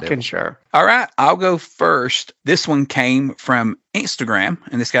 Fucking sure. All right. I'll go first. This one came from Instagram,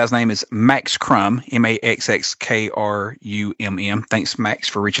 and this guy's name is Max Crum, MaxXKRUMM. Thanks, Max,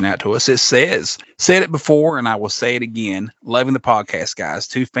 for reaching out to us. It says, said it before, and I will say it again. Loving the podcast, guys.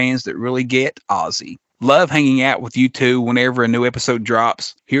 Two fans that really get Ozzy. Love hanging out with you two whenever a new episode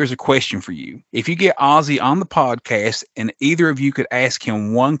drops. Here's a question for you. If you get Ozzy on the podcast and either of you could ask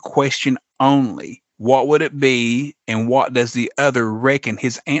him one question only, what would it be and what does the other reckon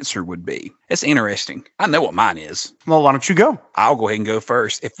his answer would be? That's interesting. I know what mine is. Well, why don't you go? I'll go ahead and go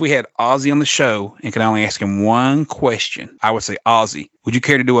first. If we had Ozzy on the show and could only ask him one question, I would say, Ozzy, would you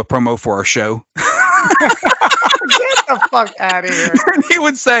care to do a promo for our show? Get the fuck out of here. And he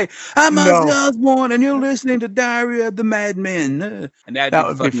would say, I'm Ozzy Osbourne, and you're listening to Diary of the Madmen. And that'd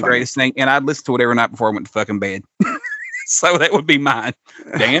be the fucking greatest thing. And I'd listen to it every night before I went to fucking bed. So that would be mine.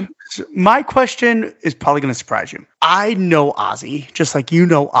 Dan? My question is probably going to surprise you. I know Ozzy, just like you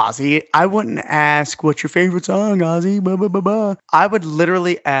know Ozzy. I wouldn't ask, what's your favorite song, Ozzy? Blah, blah, blah, blah. I would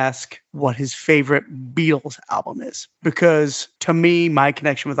literally ask what his favorite Beatles album is. Because to me, my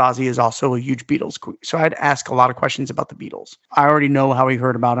connection with Ozzy is also a huge Beatles queen. So I'd ask a lot of questions about the Beatles. I already know how he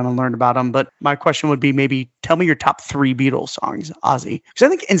heard about him and learned about him. But my question would be maybe tell me your top 3 Beatles songs, Ozzy. Because I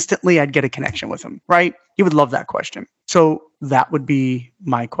think instantly I'd get a connection with him, right? He would love that question. So that would be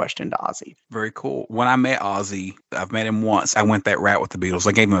my question to Ozzy. Very cool. When I met Ozzy, I've met him once. I went that route with the Beatles.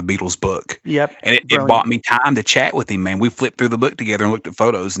 I gave him a Beatles book. Yep. And it bought me time to chat with him, man. We flipped through the book together and looked at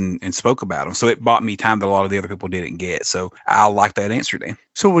photos and spoke about them. So it bought me time that a lot of the other people didn't get. So I like that answer, Dan.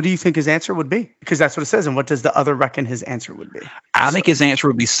 So what do you think his answer would be? Because that's what it says. And what does the other reckon his answer would be? I think his answer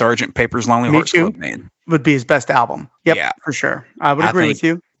would be Sgt. Pepper's Lonely Hearts Club Band. Would be his best album. Yep, yeah, for sure. I would agree with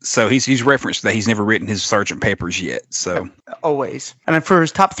you. So he's referenced that he's never written his Sgt. Pepper's yet. So always. And then for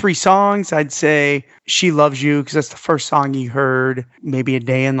his top 3 songs, I'd say She Loves You, because that's the first song he heard. Maybe A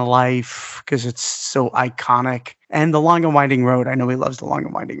Day in the Life, because it's so iconic. And The Long and Winding Road. I know he loves The Long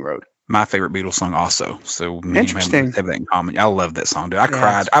and Winding Road. My favorite Beatles song also. So interesting. Have that in common. I love that song, dude. I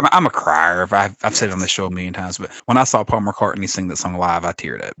cried. I'm a crier. I've said it on the show a million times, but when I saw Paul McCartney sing that song live, I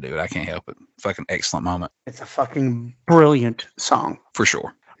teared up, dude. I can't help it. Fucking excellent moment. It's a fucking brilliant song. For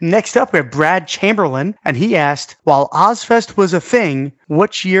sure. Next up, we have Brad Chamberlain, and he asked, while Ozfest was a thing,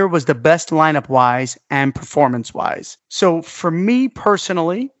 which year was the best lineup-wise and performance-wise? So for me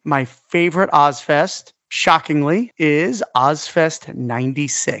personally, my favorite Ozfest, shockingly, is Ozfest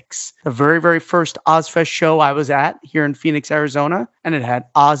 96. The very, very first Ozfest show I was at here in Phoenix, Arizona, and it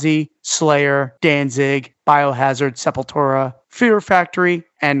had Ozzy, Slayer, Danzig, Biohazard, Sepultura, Fear Factory,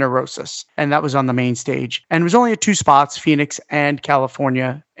 and Neurosis. And that was on the main stage. And it was only at 2 spots, Phoenix and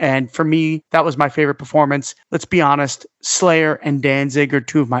California. And for me, that was my favorite performance. Let's be honest, Slayer and Danzig are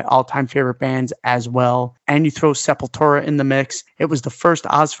 2 of my all-time favorite bands as well. And you throw Sepultura in the mix. It was the first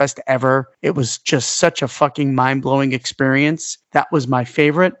Ozfest ever. It was just such a fucking mind-blowing experience. That was my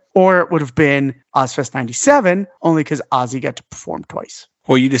favorite. Or it would have been Ozfest 97, only because Ozzy got to perform twice.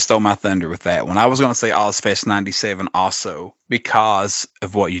 Well, you just stole my thunder with that one. I was going to say Ozfest 97 also because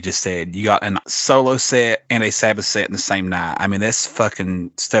of what you just said. You got a solo set and a Sabbath set in the same night. I mean, that's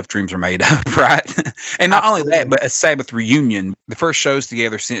fucking stuff dreams are made of, right? And not only that, but a Sabbath reunion. The first shows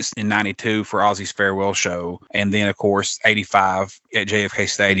together since in 92 for Ozzy's farewell show. And then, of course, 85 at JFK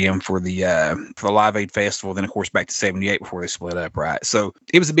Stadium for the Live Aid Festival. Then, of course, back to 78 before they split up, right? So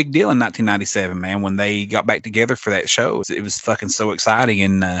it was a big deal in 1997, man, when they got back together for that show. It was fucking so exciting.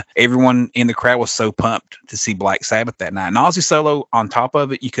 And everyone in the crowd was so pumped to see Black Sabbath that night. And Ozzy solo on top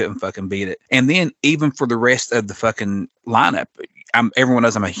of it, you couldn't fucking beat it. And then even for the rest of the fucking lineup, everyone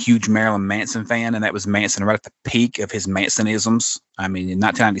knows I'm a huge Marilyn Manson fan, and that was Manson right at the peak of his Mansonisms. I mean, in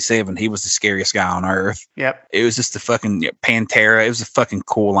 1997, he was the scariest guy on earth. Yep. It was just the fucking Pantera. It was a fucking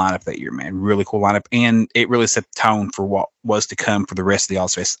cool lineup that year, man. Really cool lineup. And it really set the tone for what was to come for the rest of the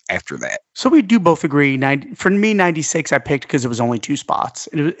Ozfest after that. So we do both agree. For me, 96 I picked because it was only 2 spots.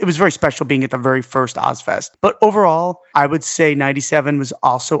 It was very special being at the very first Ozfest. But overall, I would say 97 was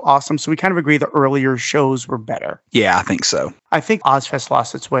also awesome. So we kind of agree the earlier shows were better. Yeah, I think so. I think Ozfest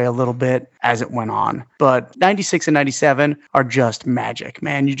lost its way a little bit as it went on. But 96 and 97 are just magic,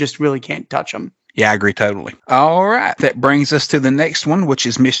 man. You just really can't touch them. Yeah, I agree totally. All right. That brings us to the next one, which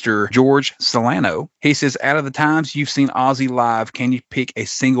is Mr. George Solano. He says, out of the times you've seen Ozzy live, can you pick a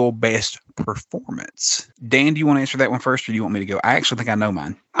single best performance? Dan, do you want to answer that one first, or do you want me to go? I actually think I know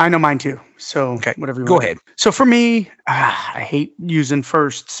mine. I know mine too. So okay, whatever you go want. ahead. So for me, I hate using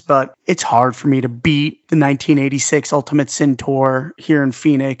firsts, but it's hard for me to beat the 1986 Ultimate Sin Tour here in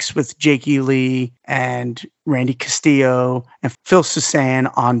Phoenix with Jakey Lee and Randy Castillo and Phil Susan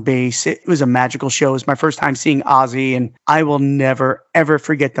on bass. It was a magical show. It was my first time seeing Ozzy, and I will never, ever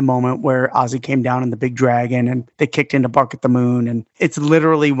forget the moment where Ozzy came down in the Big Dragon and they kicked into Bark at the Moon. And it's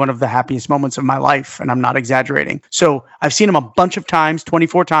literally one of the happiest moments of my life, and I'm not exaggerating. So I've seen him a bunch of times,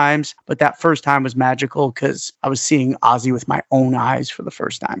 24 times, but that first time was magical because I was seeing Ozzy with my own eyes for the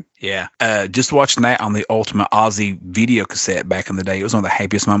first time. Yeah. Just watching that on the Ultimate Ozzy video cassette back in the day, it was one of the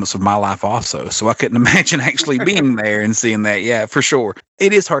happiest moments of my life also. So I couldn't imagine actually being there and seeing that. Yeah, for sure.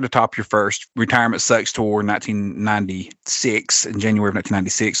 It is hard to top your first. Retirement Sucks tour, 1996, in January of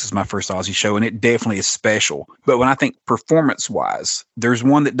 1996 is my first Ozzy show, and it definitely is special. But when I think performance-wise, there's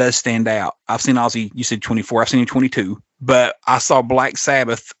one that does stand out. I've seen Ozzy, you said 24, I've seen him 22, but I saw Black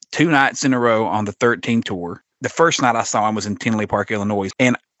Sabbath 2 nights in a row on the 13 tour. The first night I saw him was in Tinley Park, Illinois,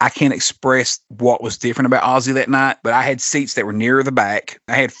 and I can't express what was different about Ozzy that night, but I had seats that were nearer the back.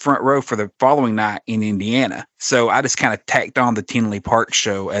 I had front row for the following night in Indiana. So I just kind of tacked on the Tinley Park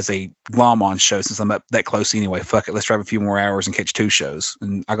show as a glom-on show since I'm up that close anyway. Fuck it, let's drive a few more hours and catch 2 shows.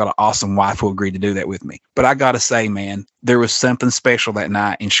 And I got an awesome wife who agreed to do that with me. But I got to say, man, there was something special that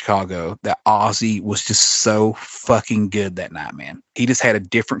night in Chicago that Ozzy was just so fucking good that night, man. He just had a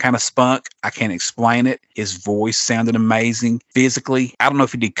different kind of spunk. I can't explain it. His voice sounded amazing. Physically, I don't know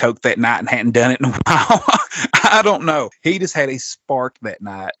if he did coke that night and hadn't done it in a while. I don't know. He just had a spark that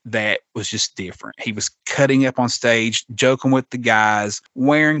night that was just different. He was cutting up on stage, joking with the guys,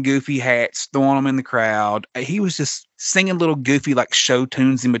 wearing goofy hats, throwing them in the crowd. He was just singing little goofy like show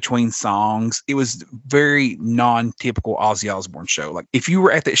tunes in between songs. It was very non-typical Ozzy Osbourne show. Like if you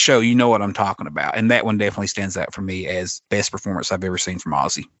were at that show, you know what I'm talking about. And that one definitely stands out for me as best performance I've ever seen from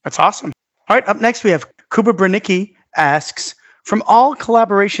Ozzy. That's awesome. All right, up next we have Kuba Branicki asks, from all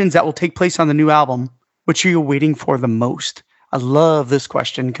collaborations that will take place on the new album, which are you waiting for the most? I love this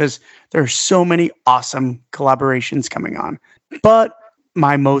question because there are so many awesome collaborations coming on. But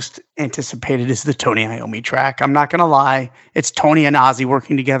my most anticipated is the Tony Iommi track. I'm not going to lie. It's Tony and Ozzy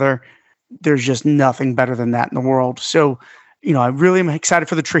working together. There's just nothing better than that in the world. So, you know, I really am excited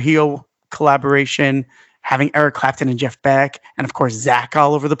for the Trujillo collaboration, having Eric Clapton and Jeff Beck, and of course, Zach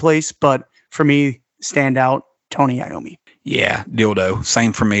all over the place. But for me, stand out, Tony Iommi. Yeah, dildo.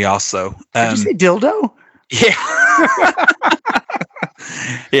 Same for me also. Did you say dildo? Yeah.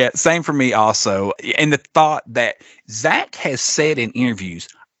 Yeah, same for me also. And the thought that Zach has said in interviews,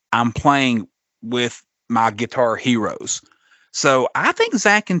 I'm playing with my guitar heroes. So I think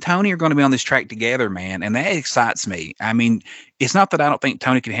Zach and Tony are going to be on this track together, man. And that excites me. I mean, it's not that I don't think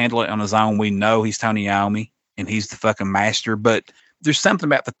Tony can handle it on his own. We know he's Tony Iommi and he's the fucking master, but there's something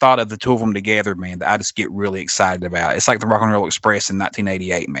about the thought of the two of them together, man, that I just get really excited about. It's like the Rock and Roll Express in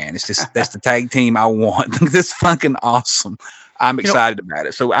 1988, man. It's just, that's the tag team I want. This fucking awesome. I'm excited about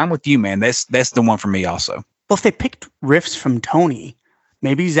it. So I'm with you, man. That's the one for me also. Well, if they picked riffs from Tony,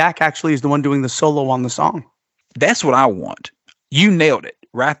 maybe Zach actually is the one doing the solo on the song. That's what I want. You nailed it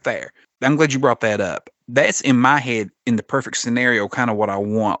right there. I'm glad you brought that up. That's in my head, in the perfect scenario, kind of what I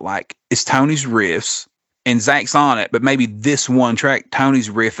want. Like, it's Tony's riffs and Zach's on it, but maybe this one track, Tony's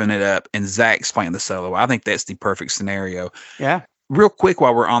riffing it up and Zach's playing the solo. I think that's the perfect scenario. Yeah. Real quick,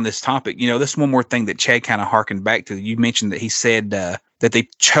 while we're on this topic, you know, this one more thing that Chad kind of harkened back to. You mentioned that he said that they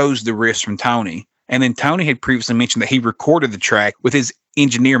chose the riffs from Tony. And then Tony had previously mentioned that he recorded the track with his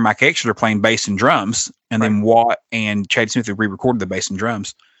engineer, Mike Exeter, playing bass and drums. And then Watt and Chad Smith had re-recorded the bass and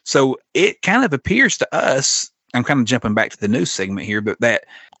drums. So it kind of appears to us, I'm kind of jumping back to the news segment here, but that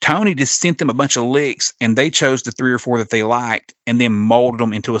Tony just sent them a bunch of licks and they chose the 3 or 4 that they liked and then molded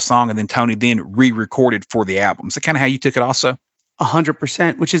them into a song. And then Tony then re-recorded for the album. Is that kind of how you took it also?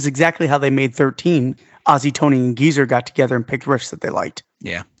 100%, which is exactly how they made 13. Ozzy, Tony, and Geezer got together and picked riffs that they liked.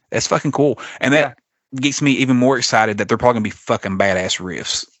 Yeah, that's fucking cool. And that gets me even more excited that they're probably gonna be fucking badass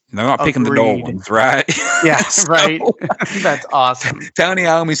riffs. They're not picking the dull ones, right? Yeah, right. That's awesome. Tony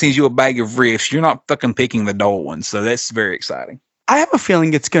Iommi sends you a bag of riffs. You're not fucking picking the dull ones, so that's very exciting. I have a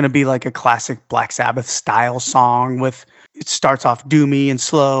feeling it's going to be like a classic Black Sabbath style song with it starts off doomy and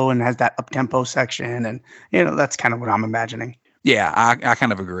slow and has that up-tempo section. And, that's kind of what I'm imagining. Yeah, I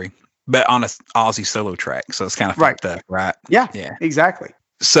kind of agree. But on a Ozzy solo track, so it's kind of fucked up, right? Yeah, yeah, exactly.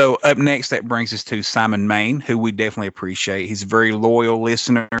 So up next, that brings us to Simon Main, who we definitely appreciate. He's a very loyal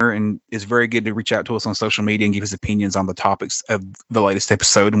listener and is very good to reach out to us on social media and give his opinions on the topics of the latest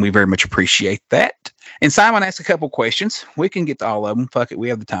episode, and we very much appreciate that. And Simon asked a couple questions. We can get to all of them. Fuck it, we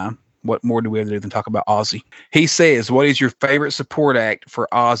have the time. What more do we have to do than talk about Ozzy? He says, what is your favorite support act for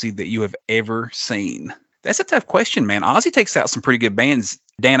Ozzy that you have ever seen? That's a tough question, man. Ozzy takes out some pretty good bands.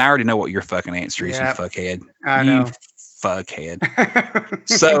 Dan, I already know what your fucking answer is, you fuckhead. I know. You fuckhead.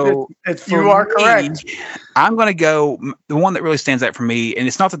 So you are correct. I'm going to go, the one that really stands out for me, and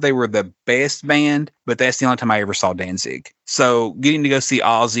it's not that they were the best band, but that's the only time I ever saw Danzig. So getting to go see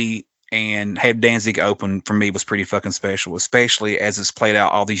Ozzy and have Danzig open for me was pretty fucking special, especially as it's played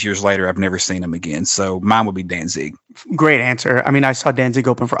out all these years later. I've never seen him again. So mine would be Danzig. Great answer. I mean, I saw Danzig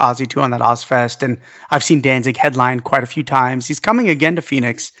open for Ozzy too on that Ozfest, and I've seen Danzig headline quite a few times. He's coming again to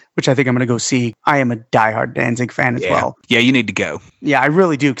Phoenix, which I think I'm going to go see. I am a diehard Danzig fan as well. Yeah, you need to go. Yeah, I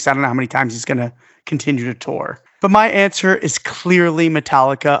really do, because I don't know how many times he's going to continue to tour. But my answer is clearly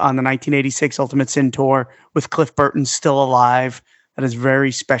Metallica on the 1986 Ultimate Sin tour with Cliff Burton still alive. That is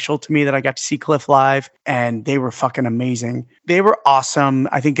very special to me that I got to see Cliff live, and they were fucking amazing. They were awesome.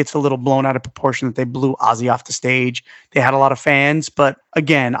 I think it's a little blown out of proportion that they blew Ozzy off the stage. They had a lot of fans, but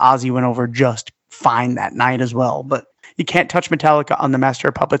again, Ozzy went over just fine that night as well. But you can't touch Metallica on the Master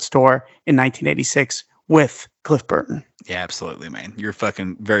of Puppets tour in 1986 with Cliff Burton. Yeah, absolutely, man. You're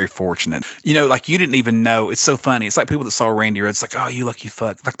fucking very fortunate. Like you didn't even know. It's so funny. It's like people that saw Randy Rhoads, like, oh, you lucky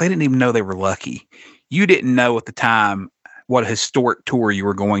fuck. Like they didn't even know they were lucky. You didn't know at the time what a historic tour you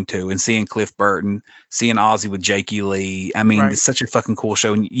were going to, and seeing Cliff Burton, seeing Ozzy with Jakey Lee. I mean, It's such a fucking cool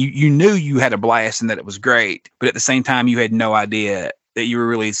show. And you knew you had a blast and that it was great, but at the same time, you had no idea that you were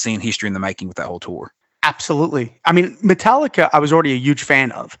really seeing history in the making with that whole tour. Absolutely. I mean, Metallica, I was already a huge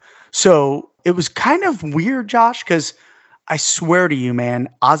fan of. So it was kind of weird, Josh, because I swear to you, man,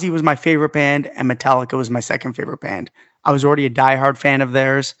 Ozzy was my favorite band and Metallica was my second favorite band. I was already a diehard fan of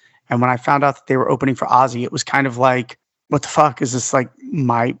theirs. And when I found out that they were opening for Ozzy, it was kind of like, what the fuck? Is this like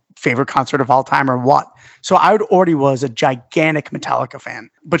my favorite concert of all time or what? So I already was a gigantic Metallica fan.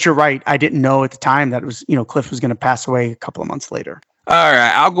 But you're right. I didn't know at the time that it was, Cliff was going to pass away a couple of months later. All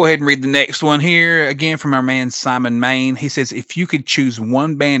right. I'll go ahead and read the next one here. Again, from our man, Simon Main. He says, if you could choose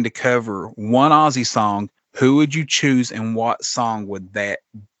one band to cover one Ozzy song, who would you choose and what song would that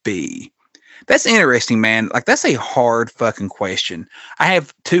be? That's interesting, man. Like, that's a hard fucking question. I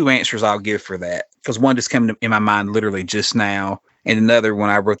have two answers I'll give for that, because one just came in my mind literally just now, and another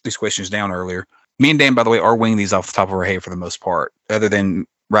when I wrote these questions down earlier. Me and Dan, by the way, are winging these off the top of our head for the most part, other than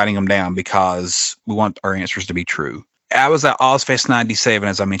writing them down because we want our answers to be true. I was at Ozfest 97,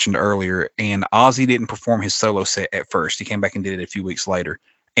 as I mentioned earlier, and Ozzy didn't perform his solo set at first. He came back and did it a few weeks later.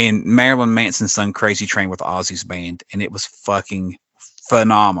 And Marilyn Manson sung Crazy Train with Ozzy's band, and it was fucking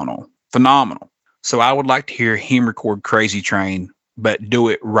phenomenal. Phenomenal. So I would like to hear him record Crazy Train, but do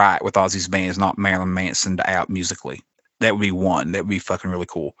it right with Ozzy's band, not Marilyn Manson out musically. That would be one. That would be fucking really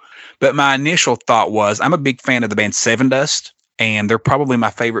cool. But my initial thought was, I'm a big fan of the band Seven Dust, and they're probably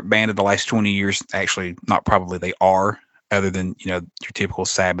my favorite band of the last 20 years. Actually, not probably, they are, other than, your typical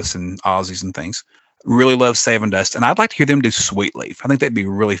Sabbaths and Ozzy's and things. Really love Seven Dust, and I'd like to hear them do Sweet Leaf. I think that'd be a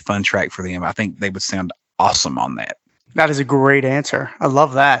really fun track for them. I think they would sound awesome on that. That is a great answer. I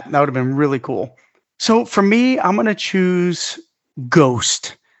love that. That would have been really cool. So for me, I'm going to choose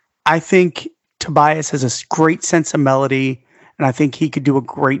Ghost. I think Tobias has a great sense of melody, and I think he could do a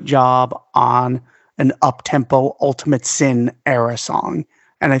great job on an up-tempo Ultimate Sin era song.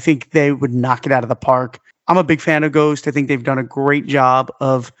 And I think they would knock it out of the park. I'm a big fan of Ghost. I think they've done a great job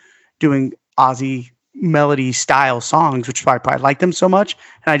of doing Ozzy melody style songs, which is why I probably like them so much.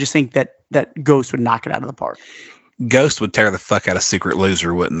 And I just think that Ghost would knock it out of the park. Ghost would tear the fuck out of Secret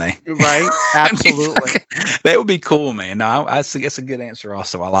Loser, wouldn't they? Right? Absolutely. That would be cool, man. No, I think that's a good answer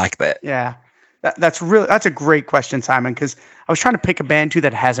also. I like that. Yeah. That's a great question, Simon, because I was trying to pick a band too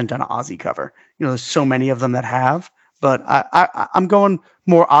that hasn't done an Ozzy cover. There's so many of them that have, but I'm going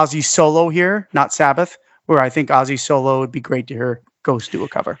more Ozzy solo here, not Sabbath, where I think Ozzy solo would be great to hear Ghost do a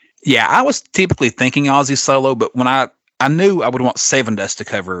cover. Yeah, I was typically thinking Ozzy solo, but when I knew I would want Seven Dust to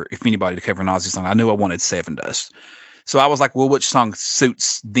cover, if anybody to cover an Ozzy song, I knew I wanted Seven Dust. So I was like, well, which song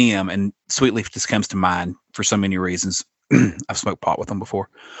suits them? And Sweet Leaf just comes to mind for so many reasons. I've smoked pot with them before.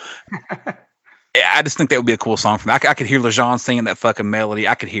 Yeah, I just think that would be a cool song for me. I could hear LeJean singing that fucking melody.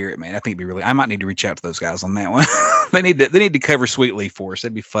 I could hear it, man. I think it'd be really. I might need to reach out to those guys on that one. They need to cover Sweet Leaf for us.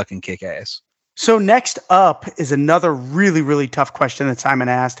 That'd be fucking kick ass. So next up is another really, really tough question that Simon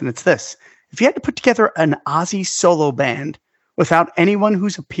asked, and it's this: if you had to put together an Ozzy solo band without anyone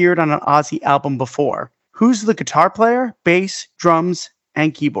who's appeared on an Ozzy album before, who's the guitar player, bass, drums,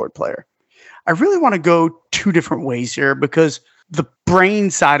 and keyboard player? I really want to go two different ways here because the brain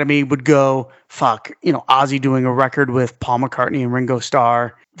side of me would go, fuck, Ozzy doing a record with Paul McCartney and Ringo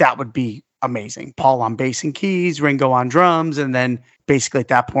Starr. That would be amazing. Paul on bass and keys, Ringo on drums. And then basically at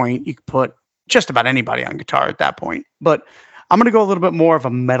that point, you could put just about anybody on guitar at that point. But I'm going to go a little bit more of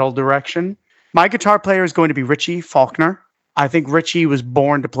a metal direction. My guitar player is going to be Richie Faulkner. I think Richie was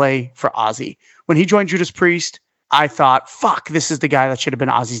born to play for Ozzy. When he joined Judas Priest, I thought, fuck, this is the guy that should have been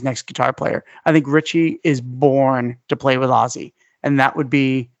Ozzy's next guitar player. I think Richie is born to play with Ozzy, and that would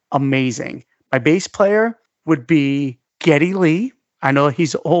be amazing. My bass player would be Geddy Lee. I know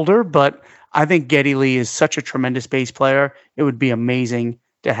he's older, but I think Geddy Lee is such a tremendous bass player. It would be amazing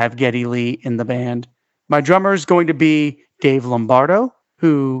to have Geddy Lee in the band. My drummer is going to be Dave Lombardo,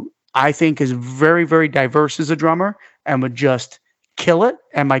 who I think is very, very diverse as a drummer and would just kill it.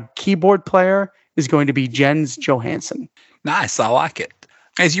 And my keyboard player is going to be Jens Johansson. Nice. I like it.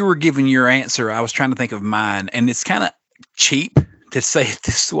 As you were giving your answer, I was trying to think of mine, and it's kind of cheap to say it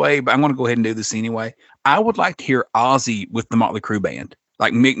this way, but I'm going to go ahead and do this anyway. I would like to hear Ozzy with the Motley Crue band.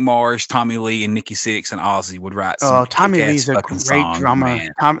 Like Mick Mars, Tommy Lee, and Nikki Sixx and Ozzy would write some. Oh, Tommy Lee's a great songs,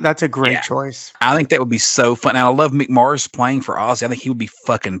 drummer. That's a great choice. I think that would be so fun. And I love Mick Mars playing for Ozzy. I think he would be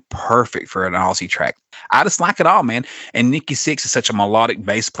fucking perfect for an Ozzy track. I just like it all, man. And Nikki Sixx is such a melodic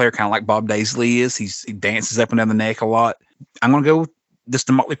bass player, kind of like Bob Daisley is. He dances up and down the neck a lot. I'm going to go with just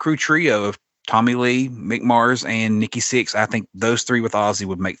the Motley Crue trio of Tommy Lee, Mick Mars, and Nikki Sixx. I think those three with Ozzy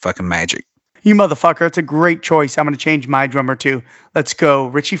would make fucking magic. You motherfucker. It's a great choice. I'm going to change my drummer too. Let's go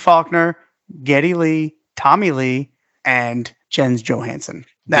Richie Faulkner, Geddy Lee, Tommy Lee, and Jens Johansson.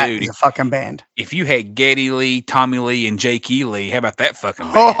 That is a fucking band. If you had Geddy Lee, Tommy Lee, and Jake E. Lee, how about that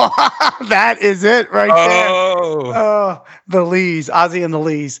fucking band? Oh, that is it right there. Oh, the Lees, Ozzy and the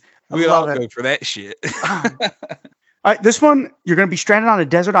Lees. We'd all go for that shit. All right, this one, you're going to be stranded on a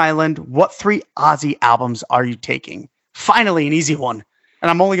desert island. What 3 Ozzy albums are you taking? Finally, an easy one. And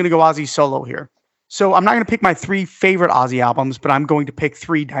I'm only going to go Ozzy solo here. So I'm not going to pick my 3 favorite Ozzy albums, but I'm going to pick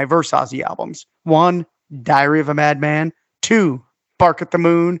 3 diverse Ozzy albums. 1, Diary of a Madman. 2, Bark at the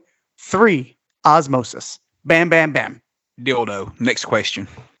Moon. 3, Osmosis. Bam, bam, bam. Dildo. Next question.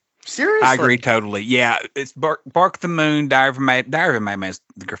 Seriously? I agree totally. Yeah, it's Bark at the Moon, Diary of a Madman is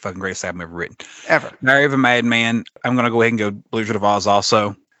the fucking greatest album ever written. Ever. Diary of a Madman. I'm going to go ahead and go Blizzard of Oz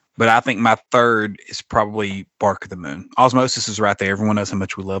also. But I think my third is probably Bark at the Moon. Osmosis is right there. Everyone knows how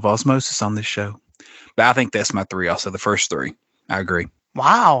much we love Osmosis on this show. But I think that's my 3 also, the first 3. I agree.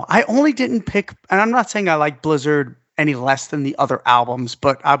 Wow. I only didn't pick, and I'm not saying I like Blizzard any less than the other albums,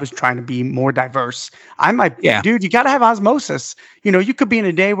 but I was trying to be more diverse. Dude, you got to have Osmosis. You could be in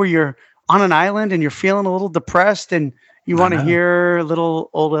a day where you're on an island and you're feeling a little depressed and you want to hear a little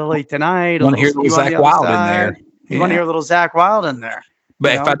Old LA Tonight. You want to hear a little Zakk Wylde in there. You want to hear a little Zakk Wylde in there.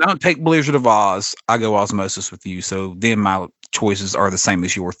 But if I don't take Blizzard of Oz, I go Osmosis with you. So then my choices are the same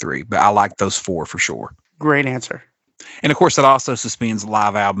as your 3. But I like those 4 for sure. Great answer. And of course, that also suspends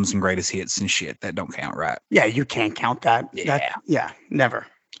live albums and greatest hits and shit. That don't count, right? Yeah, you can't count that. Yeah, never.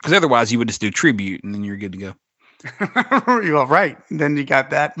 Because otherwise, you would just do tribute and then you're good to go. Well, right. Then you got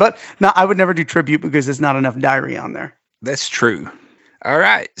that. But no, I would never do tribute because there's not enough Diary on there. That's true. All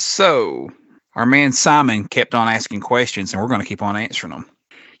right. So our man Simon kept on asking questions, and we're going to keep on answering them.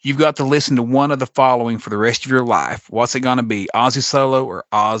 You've got to listen to one of the following for the rest of your life. What's it going to be? Ozzy Solo or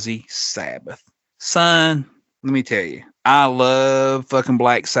Ozzy Sabbath? Son, let me tell you, I love fucking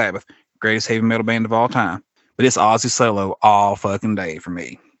Black Sabbath. Greatest heavy metal band of all time. But it's Ozzy Solo all fucking day for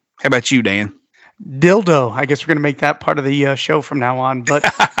me. How about you, Dan? Dildo. I guess we're going to make that part of the show from now on.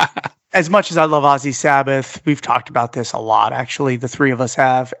 But as much as I love Ozzy Sabbath, we've talked about this a lot, actually. The 3 of us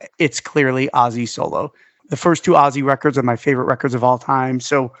have. It's clearly Ozzy Solo. The first 2 Ozzy records are my favorite records of all time.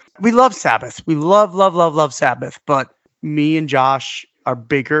 So we love Sabbath. We love Sabbath. But me and Josh are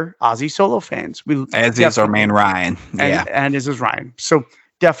bigger Ozzy Solo fans. As is our man Ryan. Yeah. And as is Ryan. So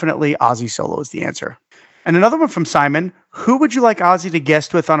definitely Ozzy Solo is the answer. And another one from Simon. Who would you like Ozzy to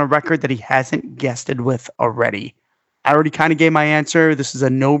guest with on a record that he hasn't guested with already? I already kind of gave my answer. This is a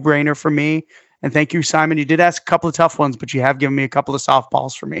no-brainer for me. And thank you, Simon. You did ask a couple of tough ones, but you have given me a couple of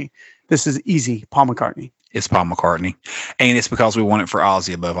softballs for me. This is easy. Paul McCartney. It's Paul McCartney, and it's because we want it for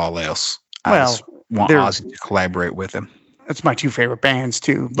Ozzy above all else. I Well, just want Ozzy to collaborate with him. That's my two favorite bands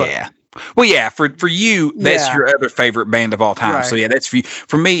too. But yeah. Well, yeah. For you, that's Yeah. your other favorite band of all time. Right. So yeah, that's for you.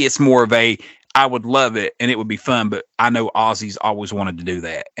 For me, it's more of a I would love it and it would be fun, but I know Ozzy's always wanted to do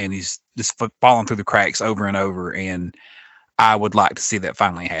that, and he's just falling through the cracks over and over. And I would like to see that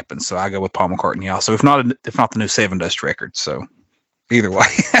finally happen. So I go with Paul McCartney also, if not the new Seven Dust record. So either way,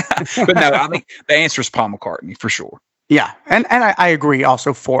 but no, I think the answer is Paul McCartney for sure. Yeah, and I agree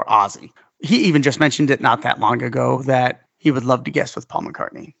also for Ozzy. He even just mentioned it not that long ago that he would love to guest with Paul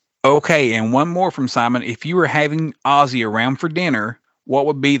McCartney. Okay, and one more from Simon. If you were having Ozzy around for dinner, what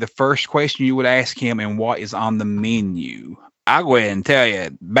would be the first question you would ask him, and what is on the menu? I'll go ahead and tell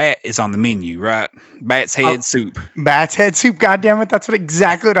you, bat is on the menu, right? Bat's head soup. Bat's head soup, goddammit. That's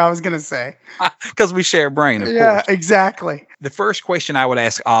exactly what I was going to say. Because we share a brain, of course. Yeah, exactly. The first question I would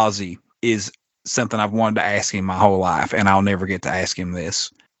ask Ozzy is something I've wanted to ask him my whole life, and I'll never get to ask him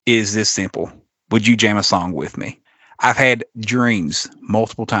this. Is this simple? Would you jam a song with me? I've had dreams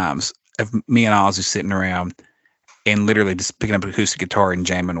multiple times of me and Ozzy sitting around and literally just picking up an acoustic guitar and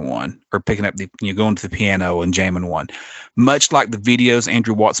jamming one, or picking up going to the piano and jamming one. Much like the videos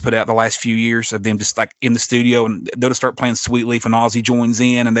Andrew Watts put out the last few years of them just like in the studio, and they'll just start playing Sweet Leaf and Ozzy joins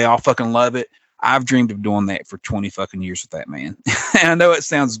in and they all fucking love it. I've dreamed of doing that for 20 fucking years with that man. And I know it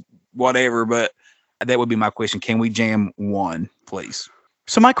sounds whatever, but that would be my question. Can we jam one, please?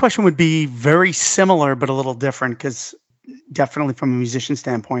 So my question would be very similar, but a little different, because definitely from a musician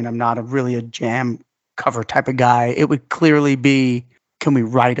standpoint, I'm not really a jam cover type of guy. It would clearly be, can we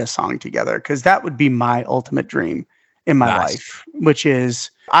write a song together? Because that would be my ultimate dream in my life, which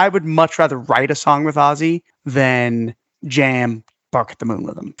is I would much rather write a song with Ozzy than jam Bark at the Moon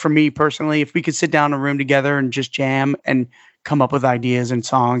with him. For me personally, if we could sit down in a room together and just jam and come up with ideas and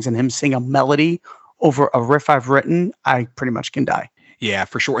songs and him sing a melody over a riff I've written, I pretty much can die. Yeah,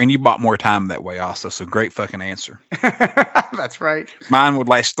 for sure. And you bought more time that way also. So great fucking answer. That's right. Mine would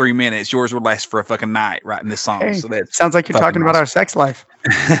last 3 minutes. Yours would last for a fucking night writing this song. Hey, so that sounds like you're talking about our sex life.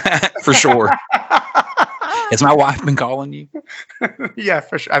 For sure. Has my wife been calling you? Yeah,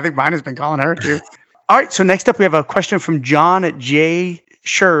 for sure. I think mine has been calling her too. All right. So next up, we have a question from John at J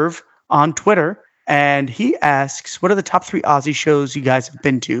Sherv on Twitter. And he asks, what are the top 3 Ozzy shows you guys have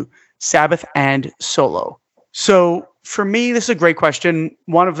been to? Sabbath and solo. So for me, this is a great question.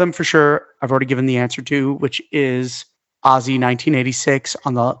 One of them for sure, I've already given the answer to, which is Ozzy 1986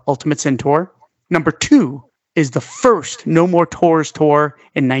 on the Ultimate Sin tour. Number 2 is the first No More Tours tour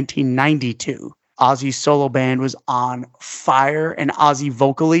in 1992. Ozzy's solo band was on fire, and Ozzy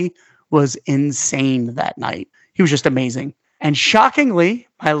vocally was insane that night. He was just amazing. And shockingly,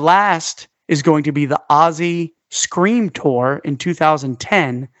 my last is going to be the Ozzy Scream tour in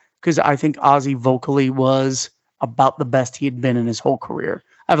 2010, because I think Ozzy vocally was about the best he had been in his whole career.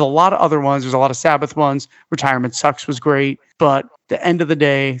 I have a lot of other ones. There's a lot of Sabbath ones. Retirement Sucks was great. But the end of the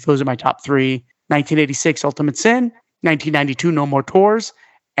day, those are my top 3. 1986 Ultimate Sin, 1992 No More Tours,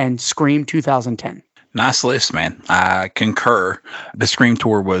 and Scream 2010. Nice list, man. I concur. The Scream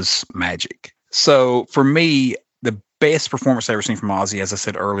tour was magic. So for me, the best performance I ever seen from Ozzy, as I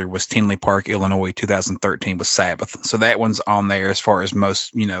said earlier, was Tinley Park, Illinois, 2013 with Sabbath. So that one's on there as far as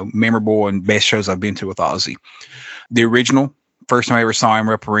most, memorable and best shows I've been to with Ozzy. The original, first time I ever saw him,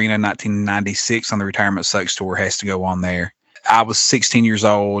 Rupp Arena, 1996 on the Retirement Sucks tour, has to go on there. I was 16 years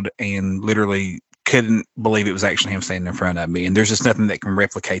old and literally couldn't believe it was actually him standing in front of me. And there's just nothing that can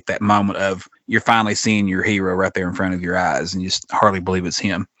replicate that moment of you're finally seeing your hero right there in front of your eyes and you just hardly believe it's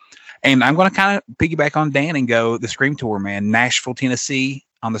him. And I'm going to kind of piggyback on Dan and go the Scream tour, man. Nashville, Tennessee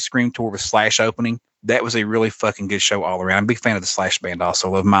on the Scream tour with Slash opening. That was a really fucking good show all around. I'm a big fan of the Slash band also.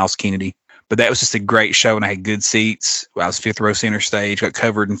 I love Miles Kennedy. But that was just a great show, and I had good seats. I was 5th row center stage, got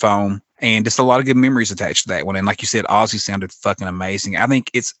covered in foam, and just a lot of good memories attached to that one. And like you said, Ozzy sounded fucking amazing. I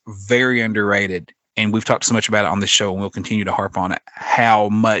think it's very underrated, and we've talked so much about it on this show, and we'll continue to harp on it, how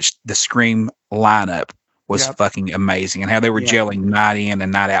much the Scream lineup was fucking amazing, and how they were gelling night in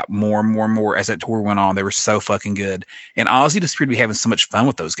and night out more and more and more as that tour went on. They were so fucking good. And Ozzy just appeared to be having so much fun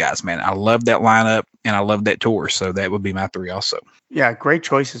with those guys, man. I love that lineup, and I love that tour. So that would be my 3 also. Yeah, great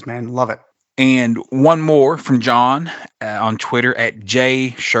choices, man. Love it. And one more from John on Twitter at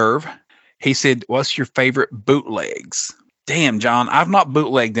J Sherv. He said, what's your favorite bootlegs? Damn, John, I've not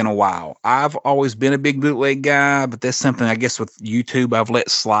bootlegged in a while. I've always been a big bootleg guy, but that's something I guess with YouTube I've let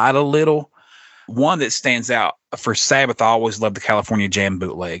slide a little. One that stands out for Sabbath, I always loved the California Jam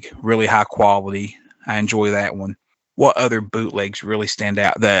bootleg. Really high quality. I enjoy that one. What other bootlegs really stand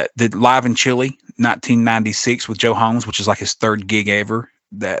out? The Live in Chile, 1996 with Joe Holmes, which is like his 3rd gig ever.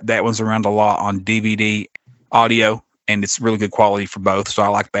 That one's around a lot on DVD. audio, and it's really good quality for both. So I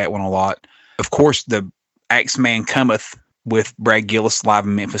like that one a lot. Of course, the Axeman Cometh with Brad Gillis live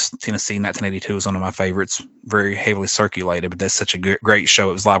in Memphis, Tennessee, 1982 is one of my favorites. Very heavily circulated, but that's such a great show.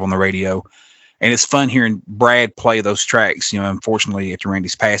 It was live on the radio. And it's fun hearing Brad play those tracks, unfortunately after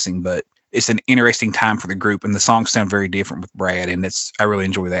Randy's passing, but it's an interesting time for the group, and the songs sound very different with Brad, and I really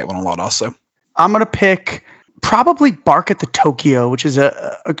enjoy that one a lot also. I'm going to pick probably Bark at the Tokyo, which is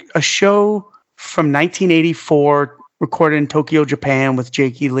a show from 1984 recorded in Tokyo, Japan with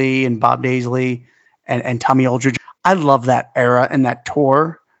Jakey Lee and Bob Daisley and Tommy Aldridge. I love that era and that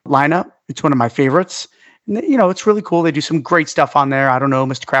tour lineup. It's one of my favorites. And, it's really cool. They do some great stuff on there. I don't know,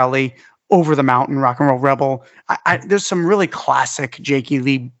 Mr. Crowley, Over the Mountain, Rock and Roll Rebel. There's some really classic Jakey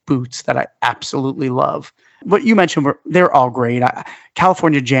Lee boots that I absolutely love. What you mentioned, they're all great.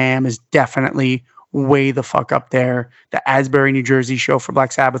 California Jam is definitely way the fuck up there. The Asbury, New Jersey show for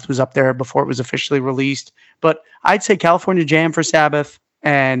Black Sabbath was up there before it was officially released. But I'd say California Jam for Sabbath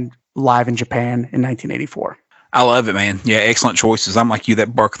and Live in Japan in 1984. I love it, man. Yeah, excellent choices. I'm like you,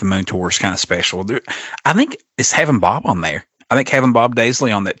 that Bark the Moon tour is kind of special. I think it's having Bob on there. I think having Bob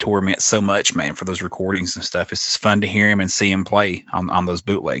Daisley on that tour meant so much, man, for those recordings and stuff. It's just fun to hear him and see him play on those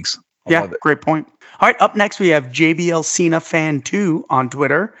bootlegs. Yeah, great point. All right, up next we have JBL Cena Fan 2 on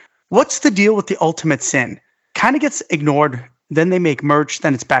Twitter. What's the deal with the Ultimate Sin? Kind of gets ignored, then they make merch,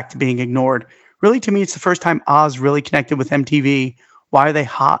 then it's back to being ignored. Really, to me, it's the first time Oz really connected with MTV. Why are they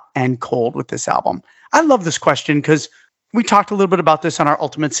hot and cold with this album? I love this question because we talked a little bit about this on our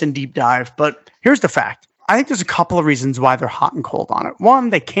Ultimate Sin deep dive, but here's the fact. I think there's a couple of reasons why they're hot and cold on it. One,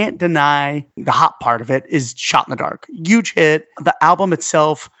 they can't deny the hot part of it is Shot in the Dark. Huge hit. The album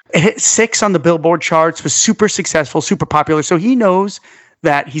itself, it hit 6 on the Billboard charts, was super successful, super popular. So he knows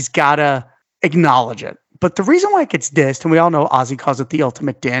that he's got to acknowledge it. But the reason why it gets dissed, and we all know Ozzy calls it the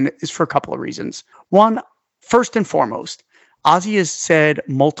Ultimate Din, is for a couple of reasons. One, first and foremost, Ozzy has said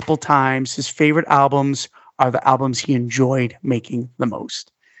multiple times his favorite albums are the albums he enjoyed making the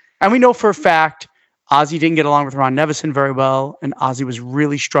most. And we know for a fact Ozzy didn't get along with Ron Nevison very well, and Ozzy was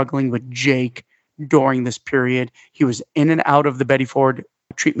really struggling with Jake during this period. He was in and out of the Betty Ford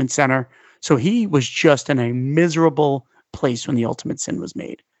Treatment Center, so he was just in a miserable place when the Ultimate Sin was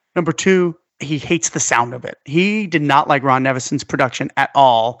made. Number two, he hates the sound of it. He did not like Ron Nevison's production at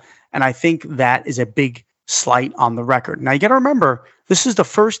all, and I think that is a big slight on the record. Now, you got to remember, this is the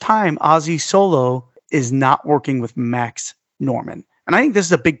first time Ozzy solo is not working with Max Norman. And I think this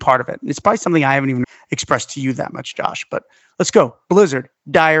is a big part of it. It's probably something I haven't even expressed to you that much, Josh. But let's go. Blizzard,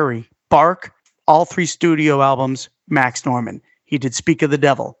 Diary, Bark, all 3 studio albums, Max Norman. He did Speak of the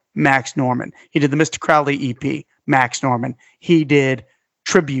Devil, Max Norman. He did the Mr. Crowley EP, Max Norman. He did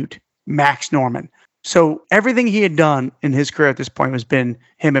Tribute, Max Norman. So everything he had done in his career at this point has been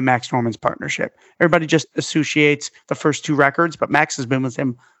him and Max Norman's partnership. Everybody just associates the first 2 records, but Max has been with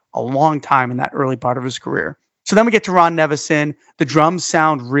him a long time in that early part of his career. So then we get to Ron Nevison. The drums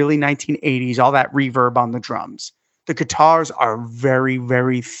sound really 1980s, all that reverb on the drums. The guitars are very,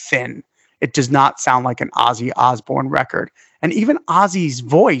 very thin. It does not sound like an Ozzy Osbourne record. And even Ozzy's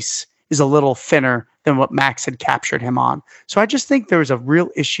voice is a little thinner than what Max had captured him on. So I just think there's a real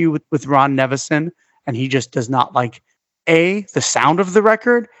issue with Ron Nevison, and he just does not like, A, the sound of the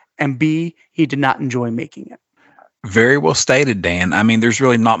record, and B, he did not enjoy making it. Very well stated, Dan. I mean, there's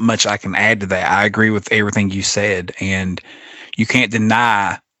really not much I can add to that. I agree with everything you said, and you can't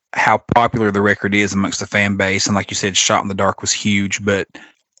deny how popular the record is amongst the fan base. And like you said, Shot in the Dark was huge, but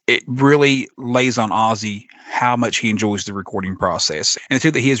it really lays on Ozzy how much he enjoys the recording process. And the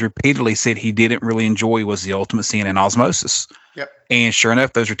two that he has repeatedly said he didn't really enjoy was The Ultimate Sin and Osmosis. Yep. And sure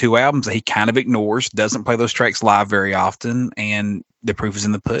enough, those are 2 albums that he kind of ignores, doesn't play those tracks live very often, and the proof is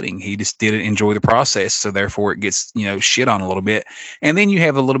in the pudding. He just didn't enjoy the process, so therefore it gets, shit on a little bit. And then you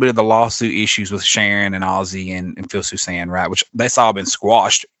have a little bit of the lawsuit issues with Sharon and Ozzy and Phil Soussan, right, which that's all been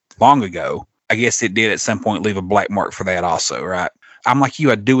squashed long ago. I guess it did at some point leave a black mark for that also, right? I'm like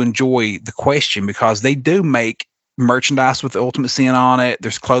you, I do enjoy the question because they do make merchandise with the Ultimate Sin on it.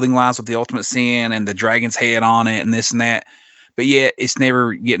 There's clothing lines with the Ultimate Sin and the dragon's head on it and this and that. But yet it's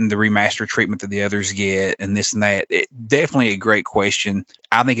never getting the remaster treatment that the others get and this and that. Definitely a great question.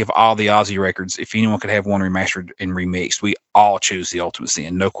 I think if all the Ozzy records, if anyone could have one remastered and remixed, we all choose the Ultimate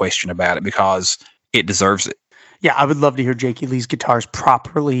Sin. No question about it because it deserves it. Yeah, I would love to hear Jakey Lee's guitars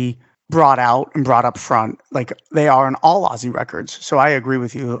properly brought out and brought up front like they are on all Ozzy records. So I agree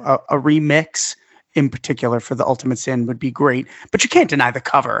with you. A remix in particular for the Ultimate Sin would be great, but you can't deny the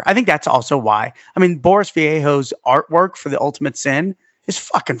cover. I think that's also why. I mean, Boris Vallejo's artwork for the Ultimate Sin is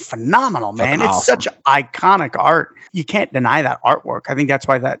fucking phenomenal, man. Fucking It's awesome. such iconic art. You can't deny that artwork. I think that's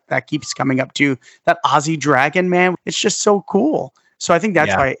why that keeps coming up too. That Ozzy Dragon, man, it's just so cool. So I think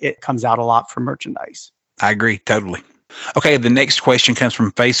that's why it comes out a lot for merchandise. I agree totally. Okay, the next question comes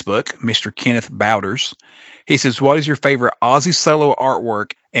from Facebook, Mr. Kenneth Bowders. He says, what is your favorite Ozzy solo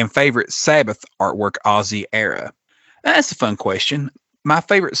artwork and favorite Sabbath artwork Ozzy era? That's a fun question. My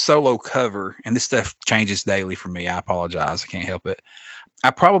favorite solo cover, and this stuff changes daily for me. I apologize. I can't help it. I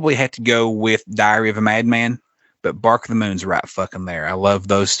probably had to go with Diary of a Madman, but Bark of the Moon's right fucking there. I love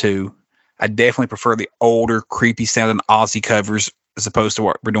those two. I definitely prefer the older, creepy sounding Ozzy covers as opposed to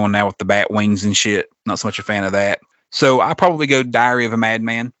what we're doing now with the bat wings and shit. Not so much a fan of that. So I probably go Diary of a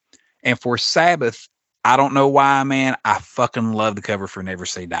Madman. And for Sabbath, I don't know why, man. I fucking love the cover for Never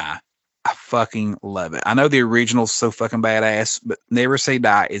Say Die. I fucking love it. I know the original's so fucking badass, but Never Say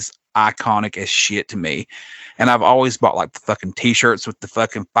Die is iconic as shit to me. And I've always bought like the fucking t-shirts with the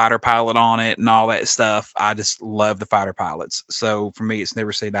fucking fighter pilot on it and all that stuff. I just love the fighter pilots. So for me, it's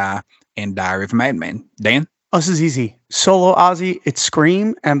Never Say Die and Diary of a Madman. Dan? Oh, this is easy. Solo Ozzy, it's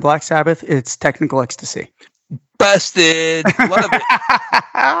Scream, and Black Sabbath, it's Technical Ecstasy. Busted. Love it.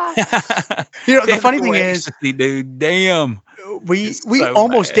 The funny thing is, dude, damn. We so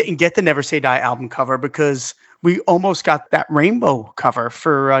almost bad. didn't get the Never Say Die album cover because we almost got that rainbow cover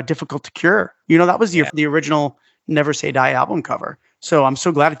for Difficult to Cure. That was the original Never Say Die album cover. So I'm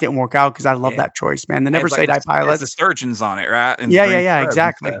so glad it didn't work out because I love that choice, man. The Never Say Die pilot. The surgeons on it, right? And Yeah,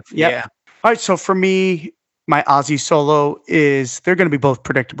 exactly. Yep. Yeah. All right, so for me, my Ozzy solo they're going to be both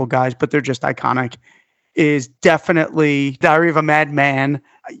predictable guys, but they're just iconic, is definitely Diary of a Madman.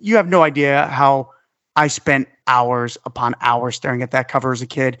 You have no idea how I spent hours upon hours staring at that cover as a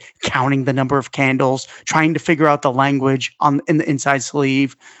kid, counting the number of candles, trying to figure out the language in the inside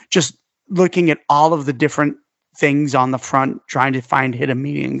sleeve, just looking at all of the different things on the front, trying to find hidden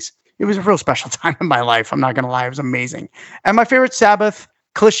meanings. It was a real special time in my life. I'm not going to lie. It was amazing. And my favorite Sabbath,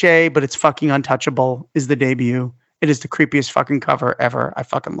 cliche, but it's fucking untouchable, is the debut. It is the creepiest fucking cover ever. I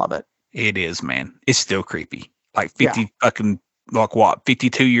fucking love it. It is, man. It's still creepy. Like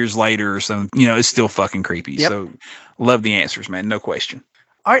 52 years later or something, it's still fucking creepy. Yep. So love the answers, man. No question.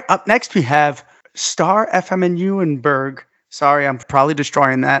 All right. Up next, we have Star FMNU in Berg. Sorry, I'm probably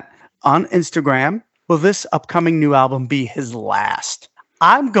destroying that. On Instagram, will this upcoming new album be his last?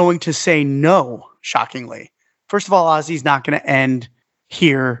 I'm going to say no, shockingly. First of all, Ozzy's not going to end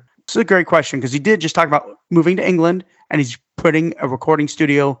here. This is a great question because he did just talk about moving to England and he's putting a recording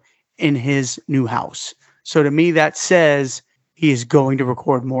studio in his new house. So to me, that says he is going to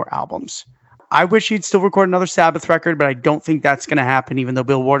record more albums. I wish he'd still record another Sabbath record, but I don't think that's going to happen, even though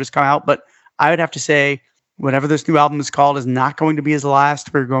Bill Ward has come out. But I would have to say, whatever this new album is called is not going to be his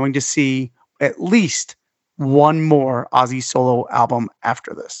last. We're going to see at least one more Ozzy solo album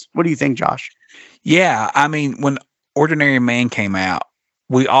after this. What do you think, Josh? Yeah, I mean, when Ordinary Man came out,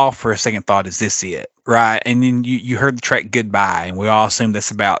 we all for a second thought, is this it? Right. And then you heard the track Goodbye, and we all assumed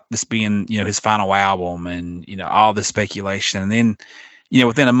this about this being, his final album and, all this speculation. And then,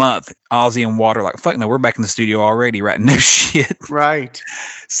 within a month, Ozzy and Water like, fuck no, we're back in the studio already writing new shit. Right.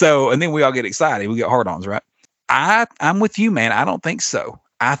 So, and then we all get excited. We get hard-ons, right? I'm with you, man. I don't think so.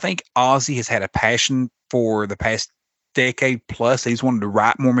 I think Ozzy has had a passion for the past decade plus. He's wanted to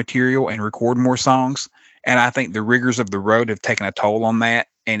write more material and record more songs. And I think the rigors of the road have taken a toll on that.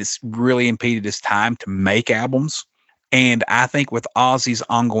 And it's really impeded his time to make albums. And I think with Ozzy's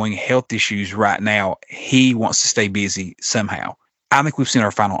ongoing health issues right now, he wants to stay busy somehow. I think we've seen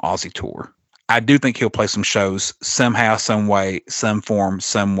our final Ozzy tour. I do think he'll play some shows somehow, some way, some form,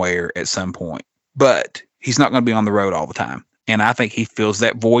 somewhere at some point. But he's not going to be on the road all the time. And I think he fills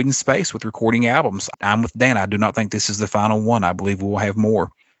that void in space with recording albums. I'm with Dan. I do not think this is the final one. I believe we'll have more,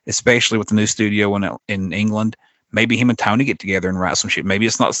 especially with the new studio in England. Maybe him and Tony get together and write some shit. Maybe